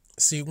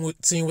 Seeing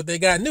what they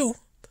got new.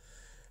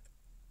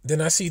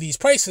 Then I see these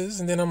prices.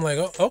 And then I'm like,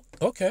 oh,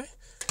 okay.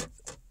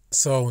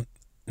 So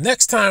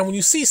next time when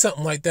you see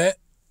something like that,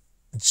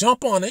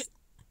 jump on it.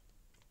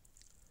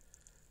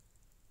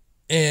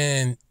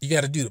 And you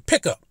got to do the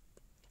pickup.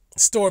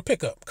 Store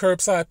pickup,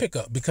 curbside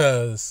pickup,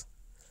 because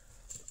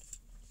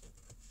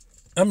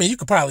I mean, you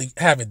could probably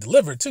have it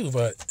delivered too,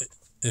 but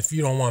if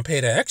you don't want to pay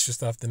that extra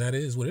stuff, then that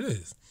is what it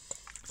is.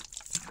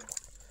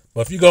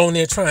 But if you go in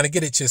there trying to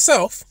get it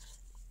yourself,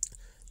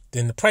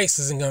 then the price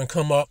isn't going to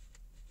come up,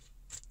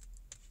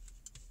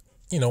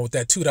 with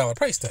that $2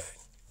 price tag.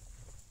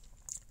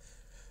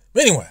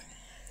 But anyway,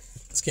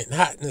 it's getting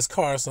hot in this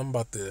car, so I'm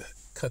about to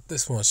cut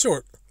this one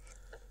short.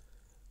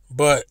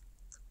 But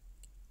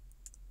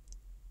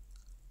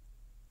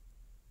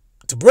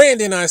to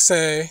Brandon, I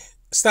say,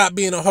 stop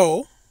being a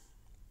hoe.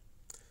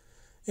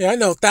 Yeah, I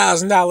know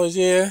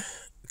 $1,000,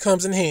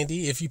 comes in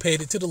handy if you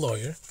paid it to the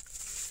lawyer.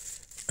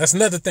 That's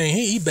another thing.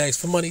 He begs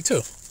for money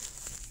too.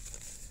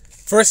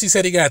 First he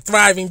said he got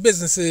thriving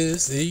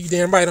businesses. You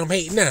damn right I'm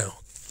hating now.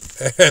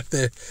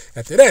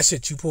 After that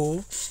shit you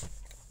pulled.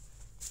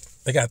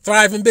 They got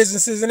thriving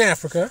businesses in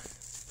Africa.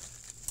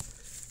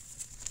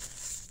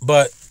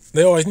 But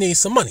they always need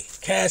some money.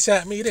 Cash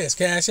at me this,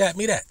 cash at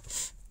me that.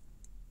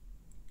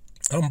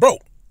 I'm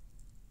broke.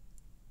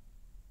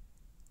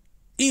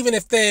 Even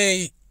if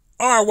they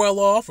are well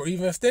off, or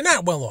even if they're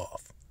not well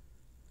off,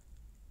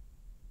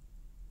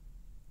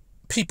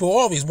 people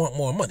always want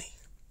more money.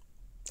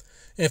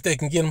 And if they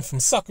can get them from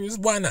suckers,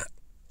 why not?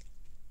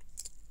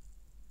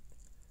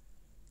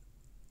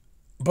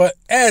 But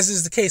as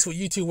is the case with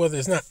YouTube, whether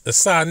it's not the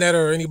Sonetta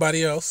or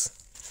anybody else,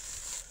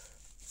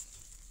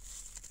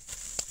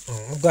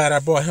 I'm glad I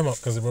brought him up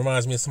because it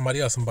reminds me of somebody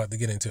else I'm about to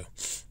get into,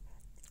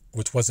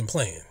 which wasn't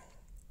playing.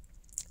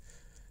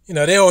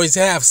 They always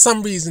have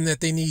some reason that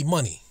they need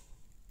money.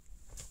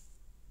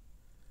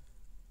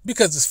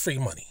 Because it's free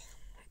money.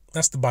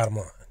 That's the bottom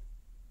line.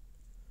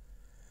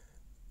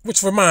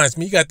 Which reminds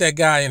me, you got that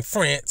guy in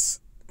France,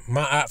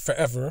 my op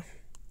forever.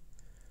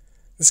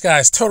 This guy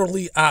is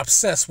totally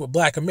obsessed with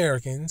black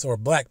Americans or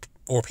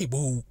people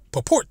who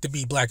purport to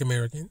be black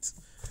Americans.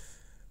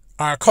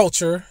 Our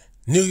culture,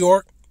 New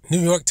York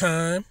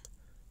Times.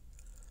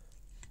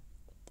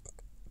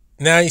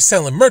 Now he's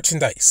selling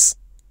merchandise.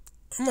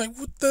 I'm like,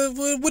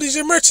 what is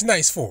your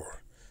merchandise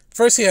for?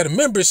 First he had a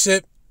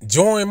membership,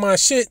 join my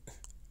shit,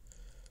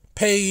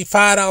 pay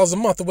 $5 a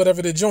month or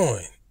whatever to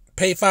join.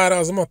 Pay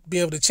 $5 a month to be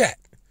able to chat.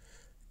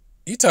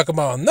 You talk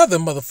about another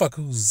motherfucker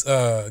who's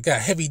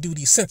got heavy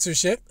duty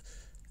censorship,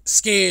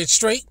 scared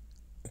straight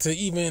to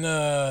even,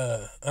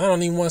 I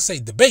don't even want to say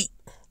debate,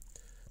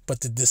 but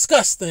to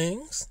discuss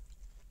things.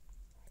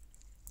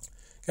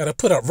 Got to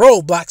put up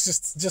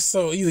roadblocks just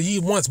so either he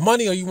wants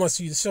money or he wants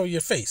you to show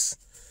your face.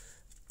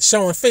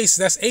 Showing faces,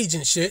 that's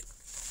agent shit.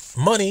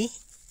 Money,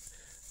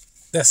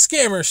 that's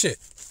scammer shit.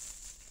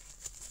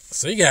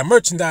 So you got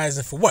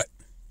merchandising for what?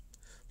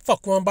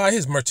 Fuck one buy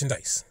his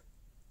merchandise.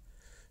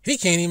 He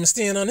can't even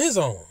stand on his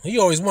own. He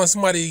always wants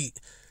somebody,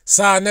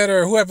 Sidenet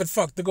or whoever the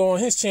fuck, to go on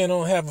his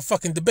channel and have a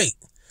fucking debate.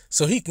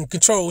 So he can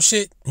control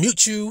shit,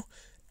 mute you,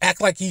 act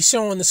like he's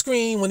showing the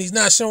screen when he's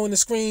not showing the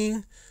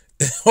screen.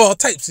 All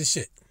types of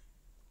shit.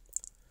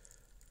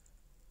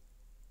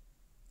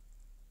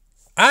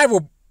 I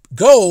will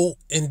go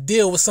and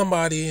deal with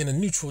somebody in a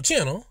neutral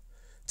channel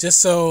just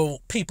so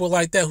people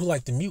like that who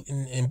like to mute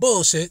and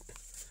bullshit,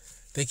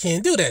 they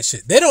can't do that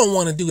shit. They don't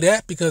want to do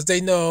that because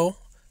they know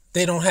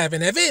they don't have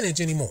an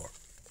advantage anymore.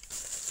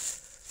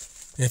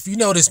 If you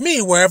notice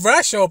me, wherever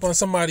I show up on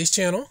somebody's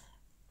channel,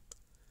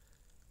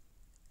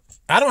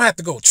 I don't have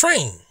to go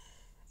train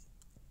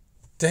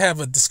to have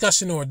a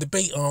discussion or a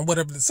debate on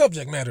whatever the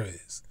subject matter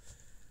is.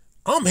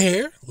 I'm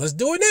here. Let's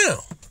do it now.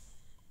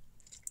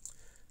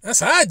 That's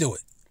how I do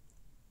it.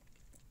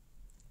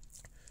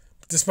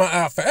 This my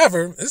out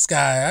forever. This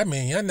guy, I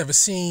mean, I never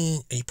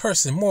seen a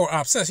person more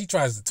obsessed. He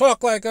tries to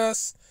talk like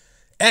us,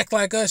 act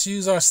like us,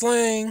 use our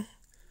slang.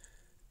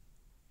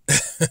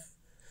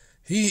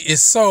 He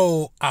is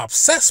so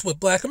obsessed with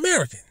black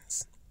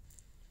Americans.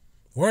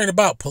 Worrying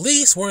about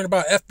police, worrying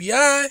about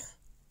FBI.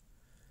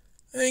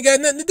 It ain't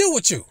got nothing to do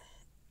with you.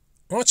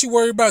 Why don't you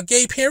worry about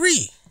Gay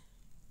Paris?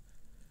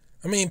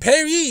 I mean,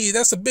 Paris,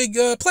 that's a big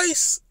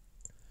place.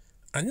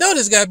 I know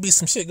there's got to be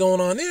some shit going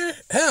on there.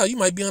 Hell, you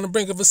might be on the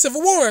brink of a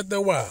civil war after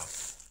a while.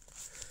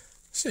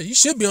 Shit, you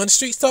should be on the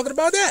streets talking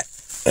about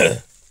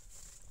that.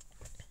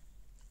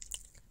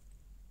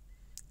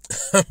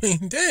 I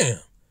mean, damn.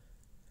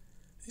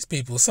 These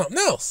people are something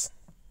else.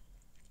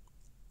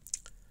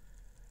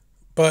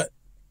 But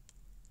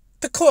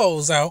to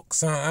close out,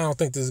 because I don't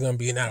think this is going to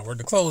be an hour.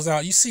 To close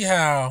out, you see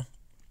how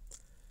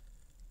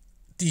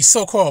these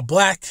so-called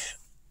black,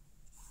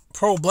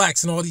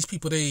 pro-blacks and all these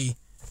people, they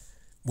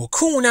will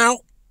coon out,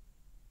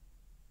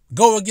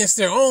 go against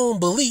their own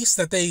beliefs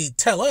that they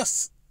tell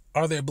us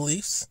are their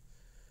beliefs,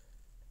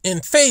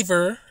 in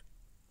favor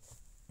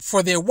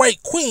for their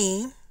white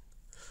queen,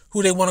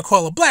 who they want to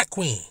call a black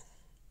queen.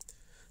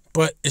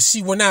 But if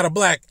she were not a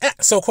black,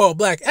 so-called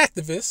black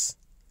activist,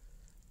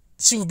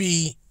 she would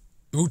be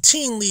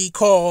routinely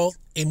called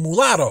a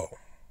mulatto,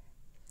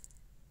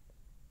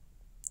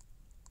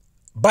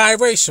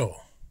 biracial.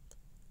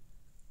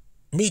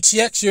 Mechee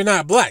X, you're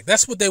not black.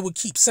 That's what they would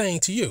keep saying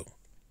to you.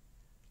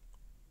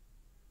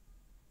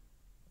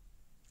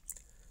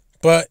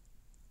 But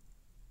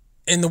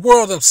in the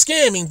world of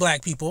scamming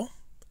black people,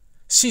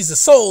 she's a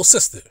soul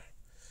sister.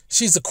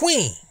 She's a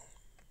queen.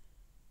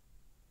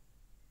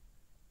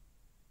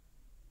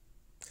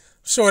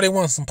 Sure, they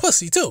want some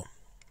pussy too.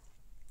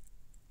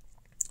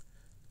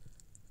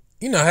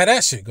 You know how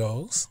that shit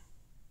goes.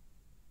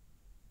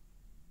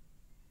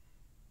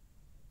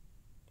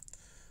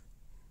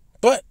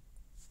 But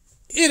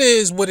it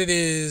is what it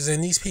is,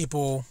 and these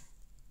people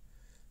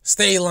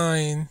stay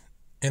lying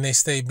and they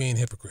stay being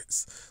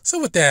hypocrites.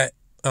 So with that,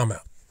 I'm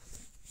out.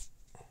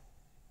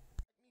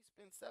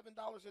 Spend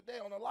 $7 a day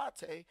on a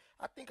latte.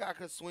 I think I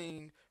could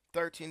swing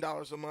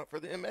 $13 a month for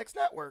the MX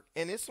network,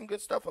 and there's some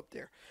good stuff up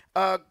there.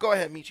 Go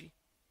ahead, Mechee.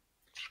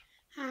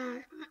 Hi,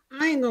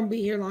 I ain't gonna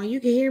be here long.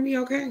 You can hear me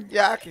okay?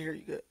 Yeah, I can hear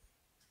you good.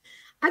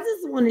 I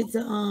just wanted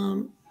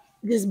to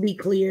just be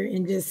clear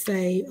and just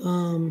say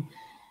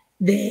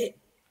that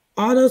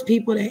all those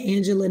people that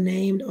Angela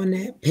named on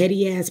that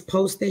petty ass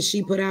post that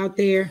she put out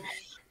there,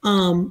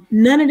 none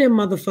of them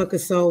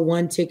motherfuckers sold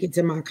one ticket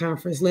to my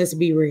conference. Let's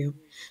be real.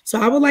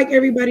 So I would like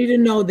everybody to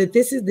know that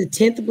this is the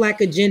 10th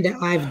Black Agenda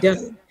I've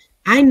done.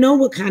 I know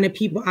what kind of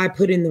people I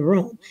put in the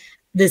room.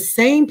 The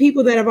same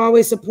people that have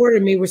always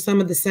supported me were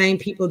some of the same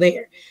people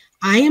there.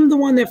 I am the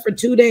one that for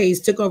 2 days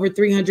took over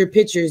 300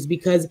 pictures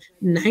because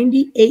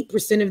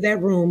 98% of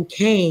that room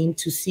came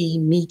to see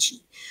Mechee.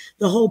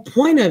 The whole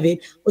point of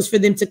it was for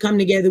them to come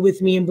together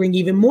with me and bring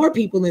even more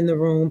people in the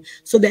room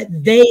so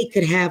that they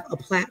could have a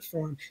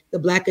platform. The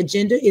Black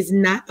Agenda is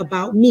not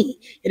about me.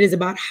 It is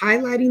about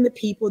highlighting the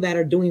people that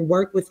are doing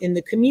work within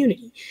the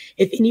community.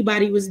 If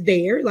anybody was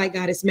there, like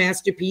Goddess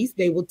Masterpiece,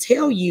 they will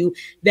tell you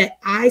that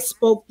I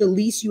spoke the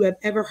least you have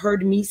ever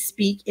heard me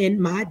speak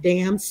in my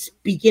damn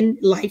speaking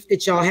life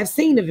that y'all have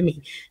seen of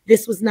me.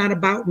 This was not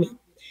about me.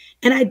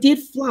 And I did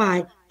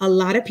fly a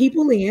lot of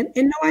people in.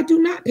 And no, I do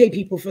not pay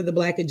people for the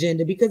Black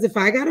Agenda, because if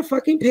I got to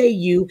fucking pay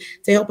you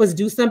to help us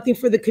do something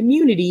for the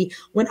community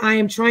when I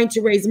am trying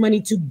to raise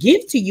money to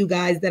give to you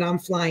guys that I'm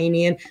flying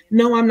in,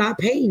 no, I'm not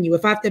paying you.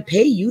 If I have to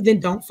pay you, then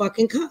don't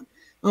fucking come.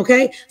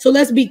 Okay, so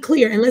let's be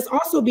clear. And let's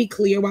also be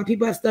clear, while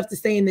people have stuff to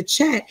say in the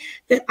chat,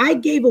 that I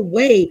gave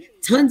away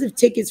tons of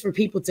tickets for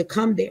people to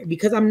come there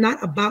because I'm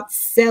not about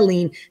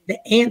selling the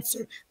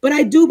answer. But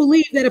I do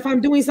believe that if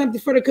I'm doing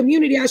something for the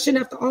community, I shouldn't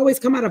have to always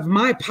come out of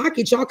my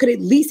pocket. Y'all could at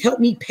least help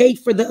me pay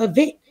for the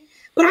event.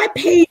 But I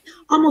paid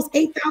almost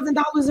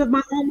 $8,000 of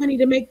my own money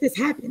to make this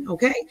happen.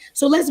 Okay.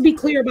 So let's be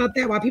clear about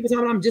that. While people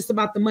talking about I'm just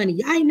about the money.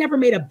 I ain't never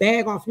made a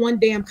bag off one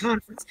damn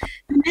conference.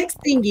 The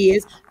next thing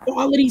is for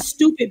all of these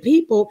stupid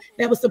people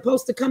that was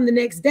supposed to come the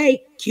next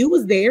day, Q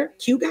was there.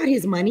 Q got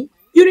his money.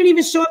 You didn't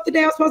even show up the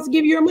day I was supposed to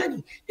give you your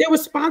money. There were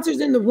sponsors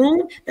in the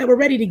room that were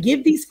ready to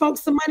give these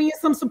folks some money and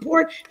some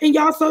support. And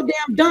y'all so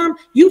damn dumb,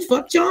 you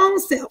fucked your own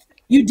self.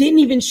 You didn't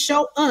even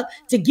show up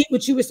to get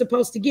what you were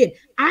supposed to get.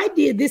 I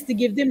did this to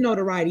give them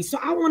notoriety. So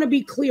I want to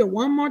be clear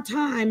one more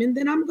time, and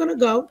then I'm going to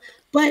go.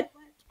 But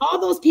all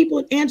those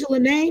people Angela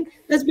named,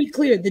 let's be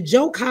clear. The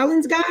Joe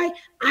Collins guy,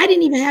 I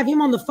didn't even have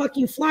him on the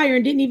fucking flyer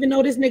and didn't even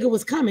know this nigga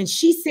was coming.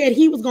 She said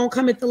he was going to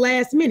come at the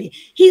last minute.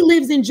 He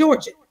lives in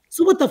Georgia.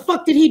 So what the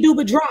fuck did he do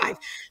but drive?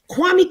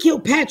 Kwame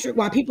Kilpatrick,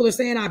 while people are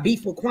saying I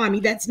beef with Kwame,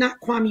 that's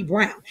not Kwame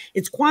Brown.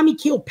 It's Kwame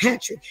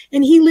Kilpatrick.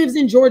 And he lives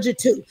in Georgia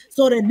too.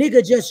 So the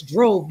nigga just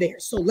drove there.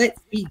 So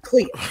let's be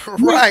clear.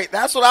 Right.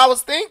 That's what I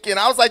was thinking.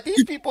 I was like,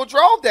 these people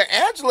drove there.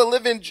 Angela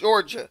live in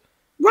Georgia.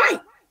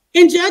 Right.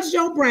 And Judge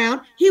Joe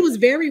Brown, he was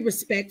very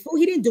respectful.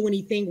 He didn't do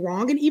anything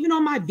wrong. And even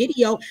on my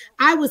video,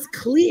 I was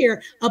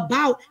clear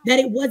about that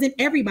it wasn't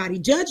everybody.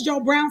 Judge Joe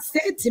Brown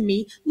said to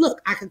me, look,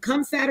 I could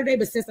come Saturday,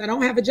 but since I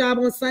don't have a job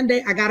on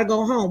Sunday, I got to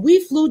go home.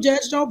 We flew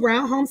Judge Joe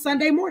Brown home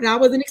Sunday morning. I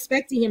wasn't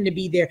expecting him to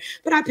be there,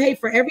 but I paid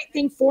for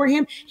everything for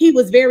him. He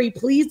was very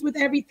pleased with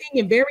everything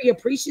and very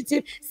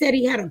appreciative, said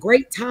he had a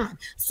great time.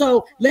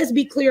 So let's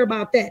be clear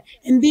about that.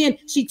 And then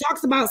she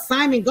talks about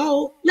Simon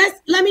Gold.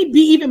 Let me be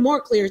even more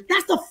clear.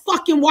 That's a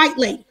fucking white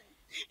lady.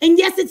 And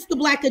yes, it's the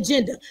Black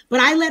agenda,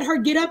 but I let her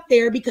get up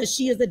there because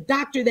she is a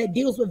doctor that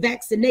deals with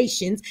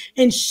vaccinations,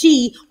 and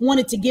she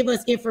wanted to give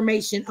us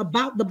information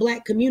about the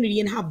Black community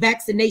and how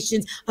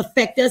vaccinations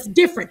affect us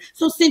different.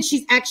 So since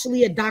she's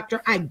actually a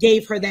doctor, I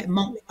gave her that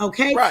moment.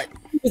 Okay. Right.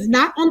 It was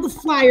not on the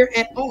flyer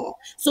at all.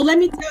 So let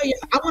me tell you,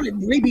 I want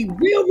to be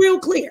real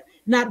clear.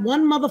 Not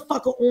one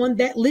motherfucker on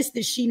that list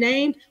that she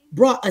named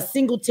brought a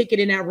single ticket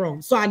in that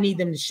room. So I need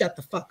them to shut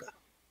the fuck up.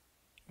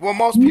 Well,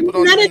 most people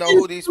don't even know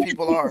who these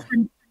people are.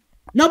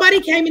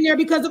 Nobody came in there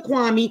because of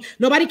Kwame.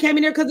 Nobody came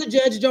in there because of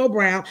Judge Joe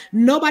Brown.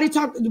 Nobody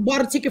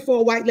bought a ticket for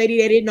a white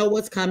lady that didn't know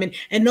what's coming.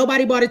 And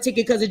nobody bought a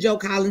ticket because of Joe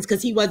Collins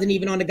because he wasn't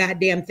even on the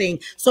goddamn thing.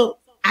 So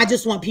I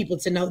just want people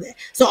to know that.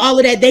 So all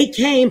of that, they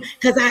came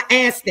because I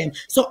asked them.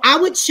 So I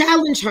would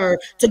challenge her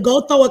to go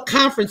throw a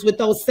conference with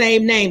those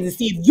same names and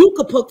see if you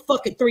could put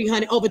fucking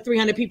over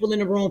 300 people in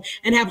the room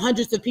and have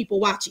hundreds of people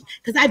watching.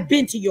 Because I've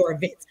been to your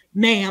events,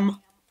 ma'am.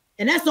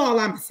 And that's all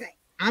I'm going to say.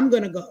 I'm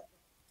going to go.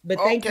 But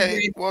thank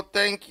you. Well,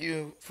 thank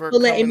you for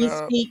letting me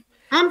speak.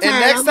 I'm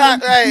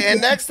tired. And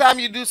next time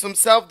you do some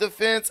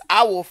self-defense,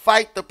 I will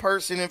fight the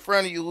person in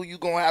front of you who you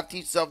going to have to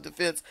teach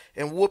self-defense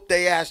and whoop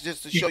their ass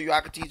just to show you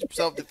I can teach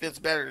self-defense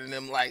better than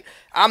them. Like,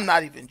 I'm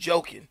not even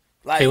joking.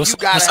 Like, hey, what's up,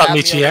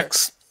 Mechee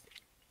X?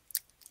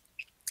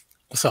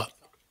 What's up?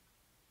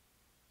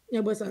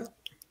 Yeah, what's up?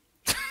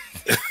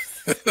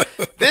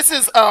 This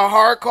is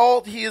Hard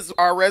Cold. He is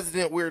our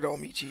resident weirdo,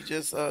 Mechee.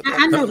 Just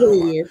I know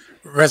who he is.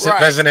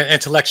 Resident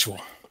intellectual.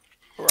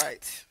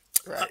 Right.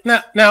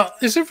 Now,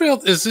 is it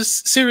real? Is this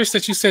serious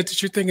that you said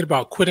that you're thinking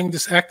about quitting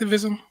this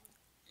activism?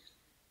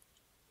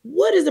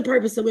 What is the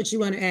purpose of what you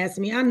want to ask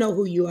me? I know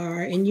who you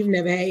are, and you've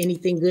never had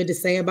anything good to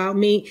say about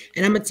me.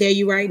 And I'm gonna tell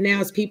you right now,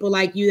 it's people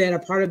like you that are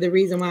part of the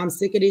reason why I'm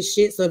sick of this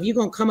shit. So if you're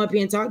gonna come up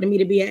here and talk to me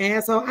to be an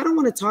asshole, I don't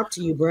want to talk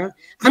to you, bro.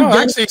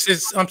 I'm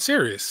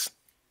serious.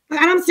 And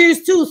I'm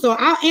serious too. So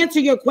I'll answer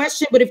your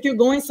question. But if you're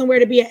going somewhere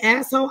to be an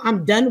asshole,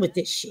 I'm done with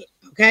this shit.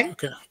 Okay.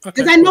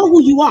 Because I know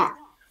who you are.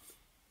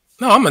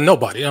 No, I'm a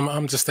nobody.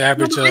 I'm just the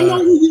average. I know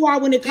who you are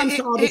when it comes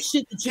to all this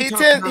shit that you talk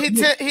about.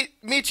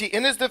 Mechee,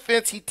 in his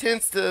defense, he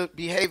tends to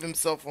behave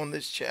himself on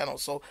this channel.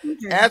 So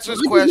answer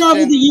his question.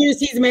 Over the years,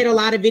 he's made a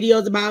lot of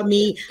videos about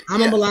me.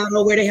 I'm a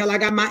mulatto. Where the hell I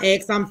got my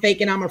ex? I'm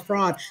faking. I'm a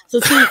fraud.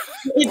 So see,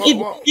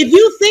 if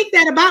you think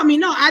that about me,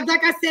 no,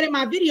 like I said in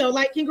my video,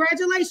 like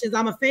congratulations.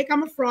 I'm a fake.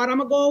 I'm a fraud. I'm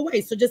gonna go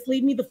away. So just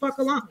leave me the fuck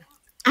alone.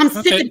 I'm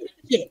sick of this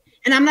shit,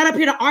 and I'm not up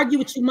here to argue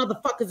with you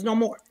motherfuckers no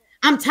more.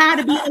 I'm tired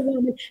of being a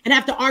woman and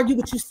have to argue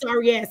with you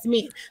sorry ass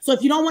men. So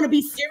if you don't want to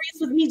be serious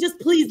with me, just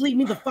please leave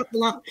me the fuck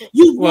alone.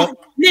 You won.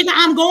 Nigga,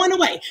 I'm going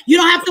away. You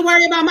don't have to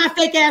worry about my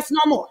fake ass no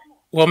more.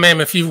 Well,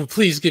 ma'am, if you would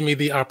please give me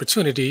the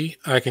opportunity,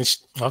 I can.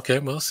 Okay,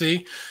 well,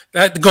 see,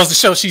 that goes to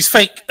show she's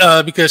fake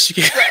because she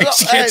can't.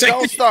 She can't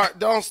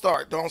don't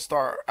start,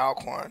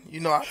 Alquan. You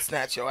know I'll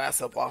snatch your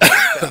ass up off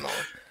the panel.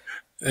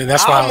 And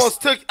that's why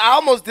I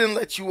almost didn't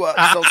let you up.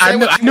 So I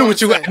knew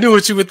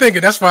what you were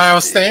thinking. That's why I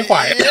was staying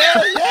quiet.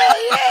 Yeah.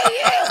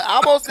 I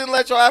almost didn't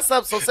let your ass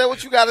up. So say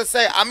what you got to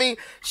say. I mean,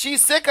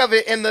 she's sick of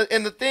it, and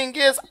the thing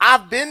is,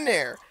 I've been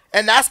there,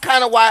 and that's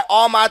kind of why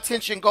all my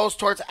attention goes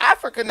towards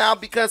Africa now.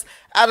 Because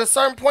at a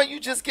certain point, you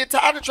just get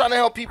tired of trying to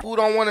help people who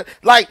don't want to.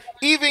 Like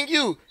even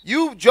you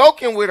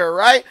joking with her,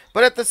 right?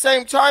 But at the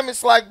same time,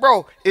 it's like,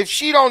 bro, if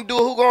she don't do it,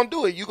 who gonna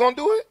do it? You gonna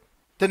do it?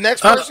 The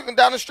next person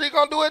down the street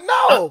gonna do it?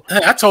 No.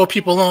 I told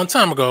people a long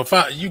time ago, if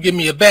you give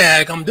me a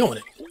bag, I'm doing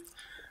it.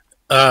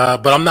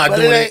 But I'm not But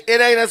doing it.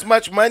 it ain't as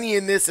much money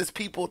in this as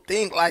people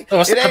think. Like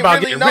Oh, it's it not ain't about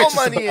really getting no rich.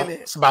 money in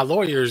it. It's about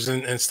lawyers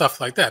and stuff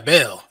like that,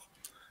 bail.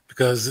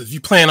 Because if you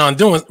plan on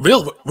doing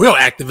real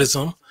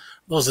activism,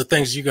 those are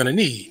things you're gonna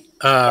need.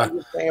 I'm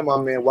just saying, my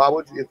man, why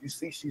would you, if you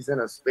see she's in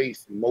a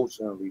space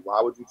emotionally,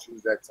 why would you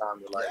choose that time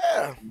to like?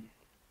 Yeah.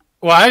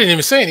 Well, I didn't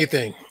even say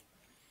anything.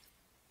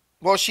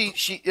 Well, she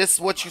it's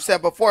what you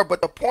said before,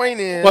 but the point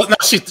is, Well, no,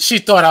 she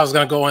thought I was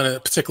gonna go in a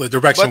particular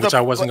direction, which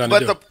I wasn't gonna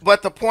do.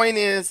 But the point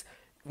is,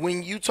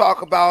 when you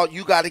talk about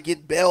you got to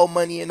get bail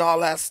money and all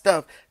that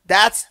stuff,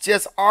 that's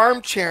just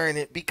armchairing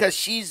it because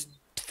she's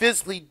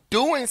physically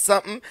doing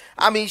something.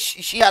 I mean,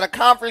 she had a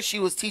conference. She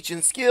was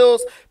teaching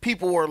skills.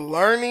 People were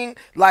learning.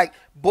 Like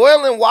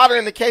boiling water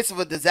in the case of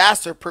a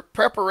disaster,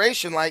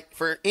 preparation, like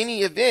for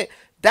any event,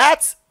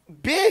 that's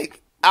big.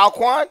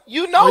 Alquan,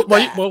 you know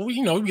that. Well,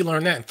 you know, we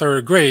learned that in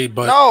 3rd grade,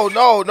 but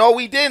no,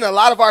 we didn't. A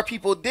lot of our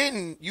people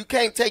didn't. You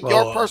can't take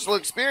your personal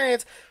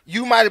experience.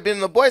 You might have been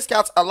in the Boy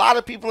Scouts. A lot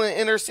of people in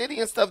inner city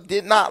and stuff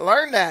did not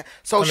learn that.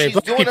 So she's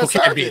doing people a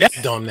service. can't be that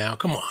dumb now.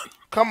 Come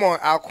on,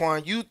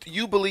 Alquan.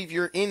 You believe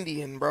you're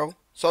Indian, bro.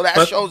 So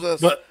that shows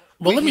us. But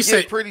let me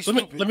say,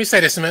 stupid. let me say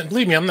this, man.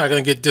 Believe me, I'm not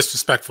going to get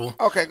disrespectful.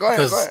 Okay, go ahead.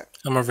 Because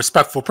I'm a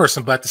respectful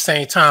person, but at the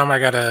same time, I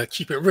got to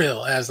keep it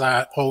real, as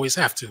I always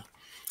have to.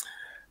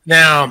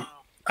 Now,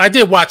 I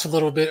did watch a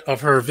little bit of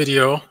her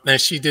video, and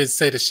she did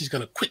say that she's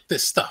going to quit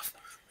this stuff.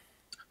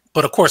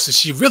 But of course, if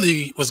she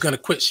really was going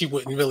to quit, she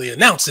wouldn't really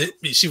announce it.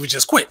 She would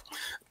just quit.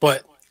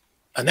 But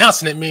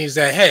announcing it means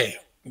that, hey,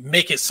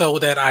 make it so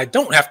that I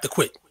don't have to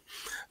quit.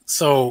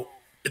 So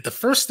the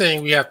first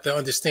thing we have to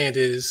understand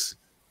is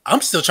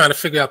I'm still trying to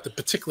figure out the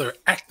particular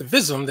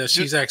activism that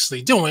she's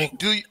actually doing.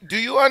 Do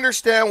you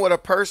understand what a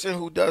person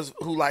who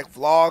like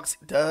vlogs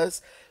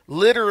does?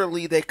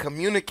 Literally, they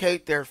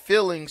communicate their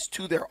feelings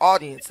to their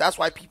audience. That's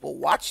why people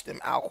watch them,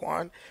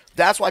 Alquan.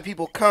 That's why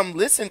people come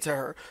listen to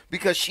her,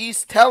 because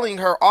she's telling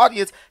her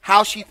audience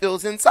how she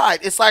feels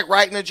inside. It's like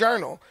writing a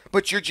journal,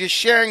 but you're just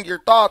sharing your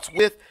thoughts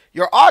with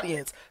your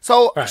audience.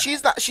 So right.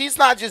 she's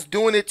not just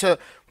doing it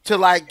to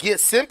like get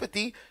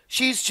sympathy.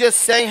 She's just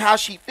saying how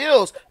she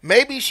feels.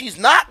 Maybe she's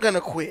not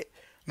gonna quit.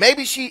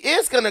 Maybe she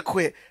is going to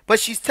quit, but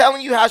she's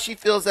telling you how she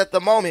feels at the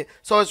moment.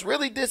 So it's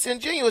really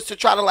disingenuous to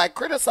try to like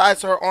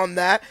criticize her on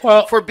that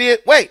for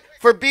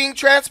being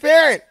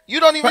transparent. You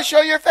don't even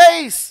show your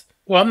face.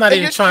 Well, I'm not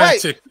even trying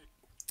to.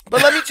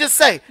 But let me just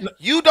say,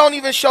 you don't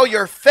even show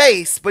your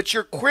face, but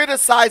you're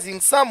criticizing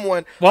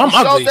someone. Well,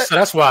 I'm ugly, so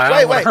that's why I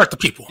don't want to hurt the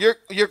people.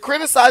 You're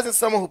criticizing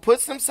someone who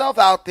puts themselves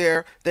out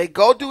there. They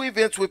go do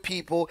events with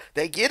people.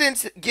 They get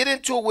into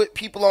it with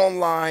people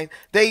online.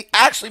 They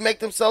actually make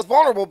themselves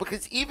vulnerable,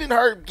 because even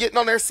her getting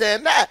on there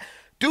saying that,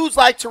 dudes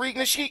like Tariq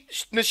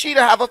Nasheeda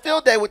have a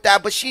field day with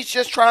that, but she's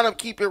just trying to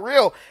keep it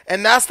real.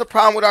 And that's the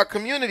problem with our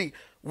community.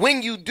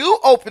 When you do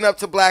open up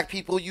to black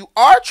people, you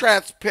are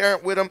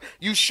transparent with them.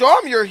 You show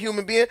them you're a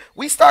human being.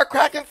 We start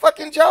cracking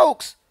fucking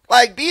jokes.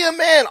 Like, be a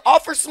man,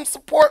 offer some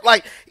support.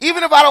 Like,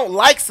 even if I don't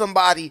like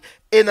somebody,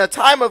 in a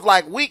time of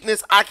like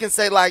weakness, I can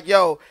say like,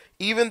 yo,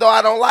 even though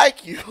I don't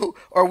like you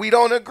or we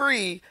don't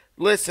agree,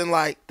 listen,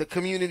 like, the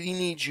community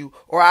needs you.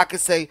 Or I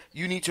could say,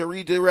 you need to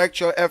redirect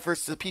your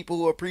efforts to people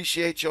who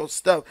appreciate your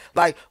stuff.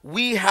 Like,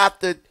 we have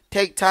to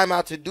take time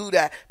out to do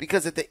that,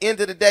 because at the end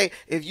of the day,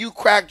 if you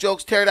crack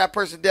jokes, tear that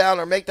person down,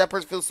 or make that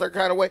person feel a certain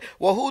kind of way,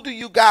 well, who do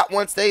you got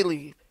once they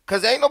leave?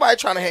 Because ain't nobody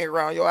trying to hang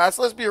around your ass.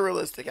 Let's be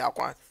realistic,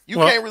 Alquan. You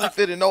can't really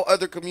fit in no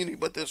other community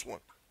but this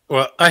one.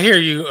 Well, I hear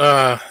you,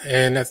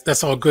 and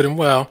that's all good and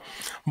well,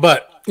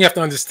 but you have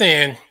to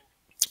understand,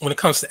 when it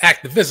comes to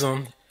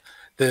activism,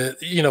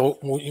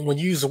 when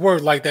you use a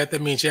word like that,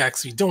 that means you're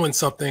actually doing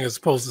something as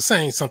opposed to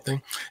saying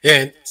something.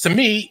 And to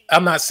me,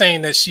 I'm not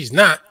saying that she's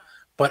not,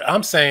 but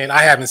I'm saying I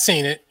haven't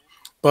seen it.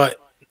 But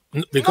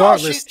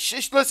regardless,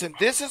 listen,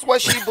 this is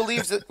what she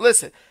believes.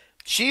 Listen,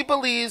 she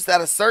believes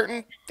that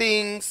certain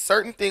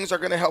things are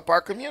going to help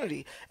our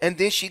community, and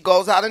then she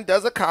goes out and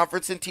does a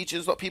conference and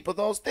teaches people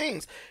those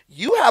things.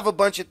 You have a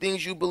bunch of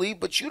things you believe,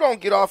 but you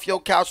don't get off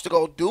your couch to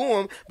go do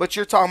them. But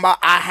you're talking about,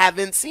 I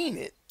haven't seen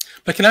it.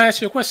 But can I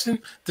ask you a question?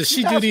 Does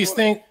she do these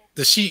things?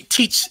 Does she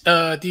teach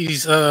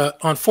these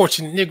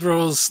unfortunate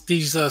Negroes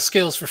these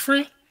skills for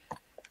free?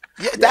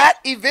 Yeah, that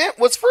event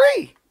was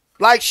free.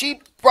 Like, she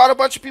brought a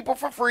bunch of people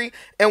for free,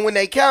 and when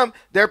they come,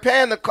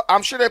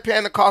 I'm sure they're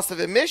paying the cost of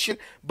admission,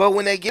 but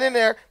when they get in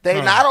there, they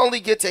not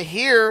only get to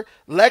hear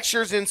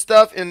lectures and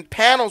stuff and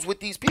panels with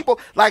these people,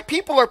 like,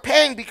 people are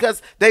paying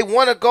because they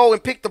want to go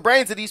and pick the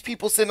brains of these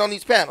people sitting on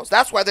these panels.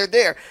 That's why they're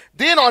there.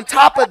 Then on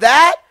top of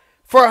that,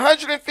 for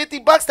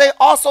 $150, they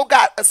also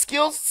got a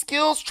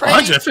skills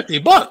training.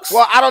 $150?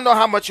 Well, I don't know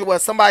how much it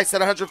was. Somebody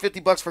said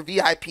 $150 for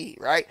VIP,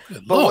 right?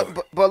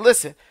 But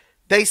listen,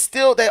 they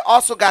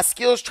also got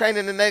skills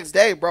training the next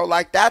day, bro.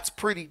 Like, that's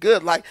pretty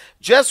good. Like,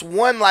 just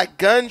one like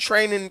gun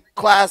training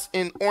class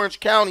in Orange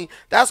County,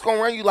 that's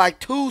gonna run you like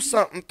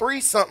 $2-something,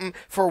 $3-something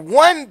for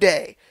one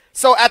day.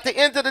 So at the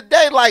end of the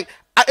day, like,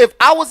 if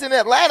I was in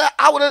Atlanta,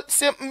 I would have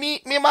sent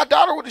me and my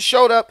daughter would have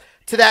showed up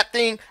to that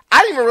thing. I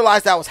didn't even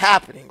realize that was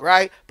happening,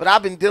 right? But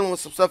I've been dealing with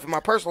some stuff in my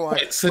personal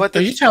life. Wait, so but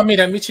are you telling me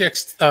that Mechee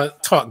X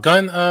taught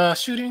gun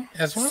shooting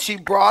as well? she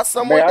brought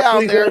someone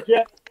down there.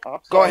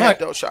 Go ahead,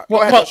 Doshan.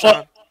 Go ahead,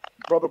 Doshan.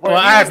 Brother he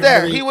was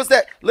there. He was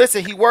there.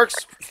 Listen, he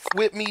works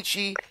with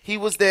Mechee. He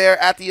was there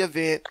at the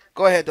event.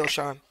 Go ahead,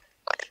 Doshan.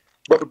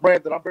 Brother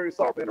Brandon, I'm very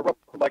sorry for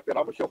interrupting like that.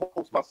 I'm a show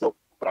host myself,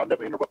 but I'll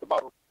never interrupt the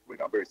moderator.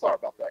 I'm very sorry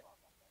about that.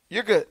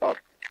 You're good.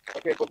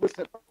 Okay, but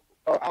listen,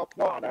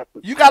 Alquan,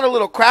 you got a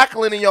little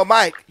crackling in your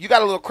mic. You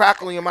got a little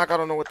crackle in your mic. I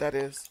don't know what that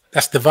is.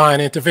 That's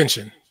divine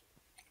intervention.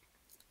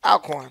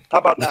 Alquan. How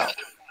about now?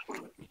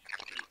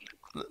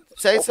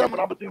 Say something. What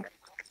I'm gonna do,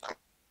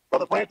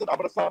 Brother Brandon, I'm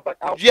gonna sign back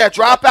out. Yeah,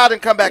 drop out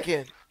and come back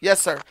in.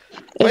 Yes, sir.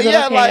 Is it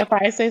okay if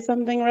I say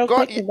something real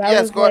quick?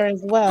 Yes, go ahead.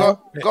 As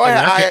well. Go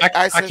ahead,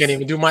 Isis. I can't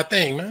even do my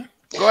thing, man.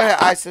 Go ahead,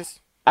 Isis.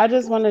 I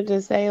just wanted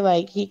to say,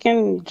 like, he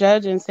can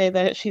judge and say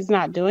that she's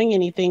not doing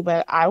anything,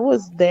 but I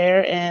was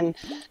there, and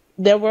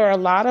there were a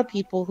lot of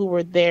people who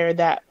were there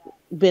that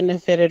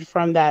benefited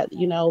from that.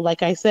 You know,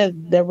 like I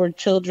said, there were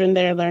children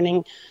there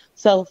learning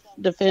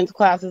self-defense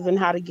classes and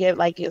how to get,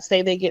 like,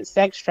 say they get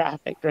sex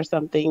trafficked or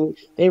something.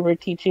 They were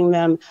teaching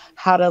them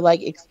how to,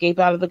 like, escape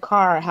out of the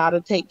car, how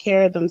to take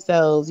care of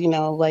themselves, you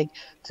know, like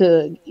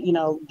to, you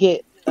know,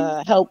 get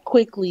help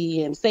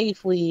quickly and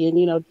safely, and,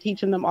 you know,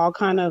 teaching them all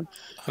kind of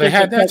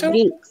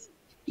techniques.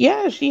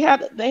 Yeah,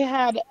 they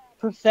had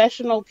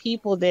professional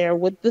people there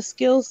with the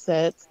skill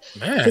sets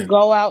to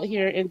go out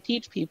here and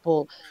teach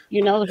people.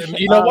 You know what?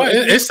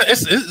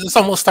 It's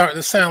almost starting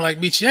to sound like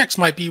Mechee X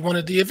might be one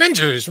of the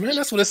Avengers, man.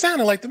 That's what it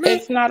sounded like to me.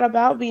 It's not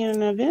about being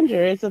an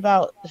Avenger. It's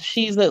about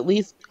she's at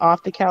least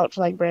off the couch,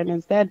 like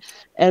Brandon said,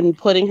 and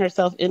putting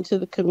herself into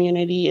the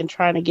community and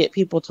trying to get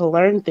people to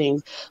learn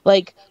things.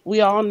 Like,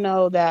 we all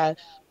know that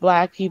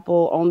Black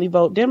people only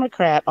vote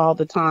Democrat all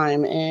the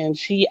time, and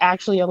she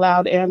actually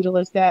allowed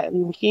Angela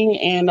Stanton King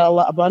and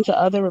a bunch of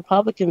other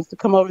Republicans to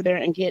come over there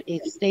and get a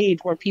stage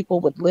where people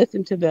would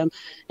listen to them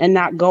and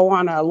not go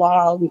on a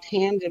long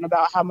tangent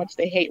about how much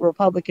they hate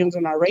Republicans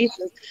and are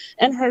racist,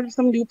 and heard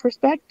some new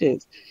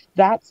perspectives.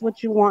 That's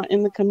what you want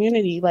in the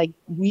community. Like,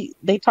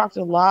 they talked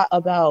a lot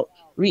about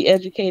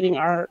re-educating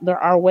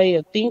our way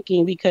of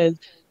thinking, because,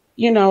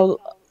 you know,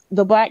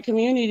 the Black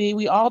community,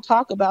 we all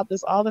talk about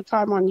this all the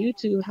time on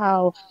YouTube,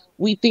 how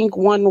we think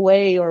one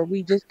way, or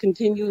we just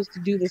continue to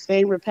do the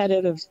same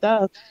repetitive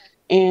stuff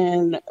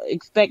and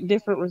expect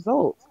different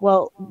results.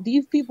 Well,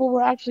 these people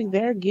were actually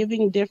there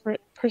giving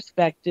different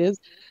perspectives,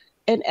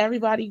 and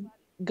everybody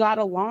got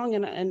along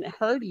and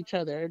heard each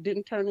other. It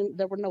didn't turn in,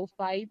 there were no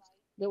fights,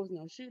 there was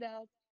no shootouts.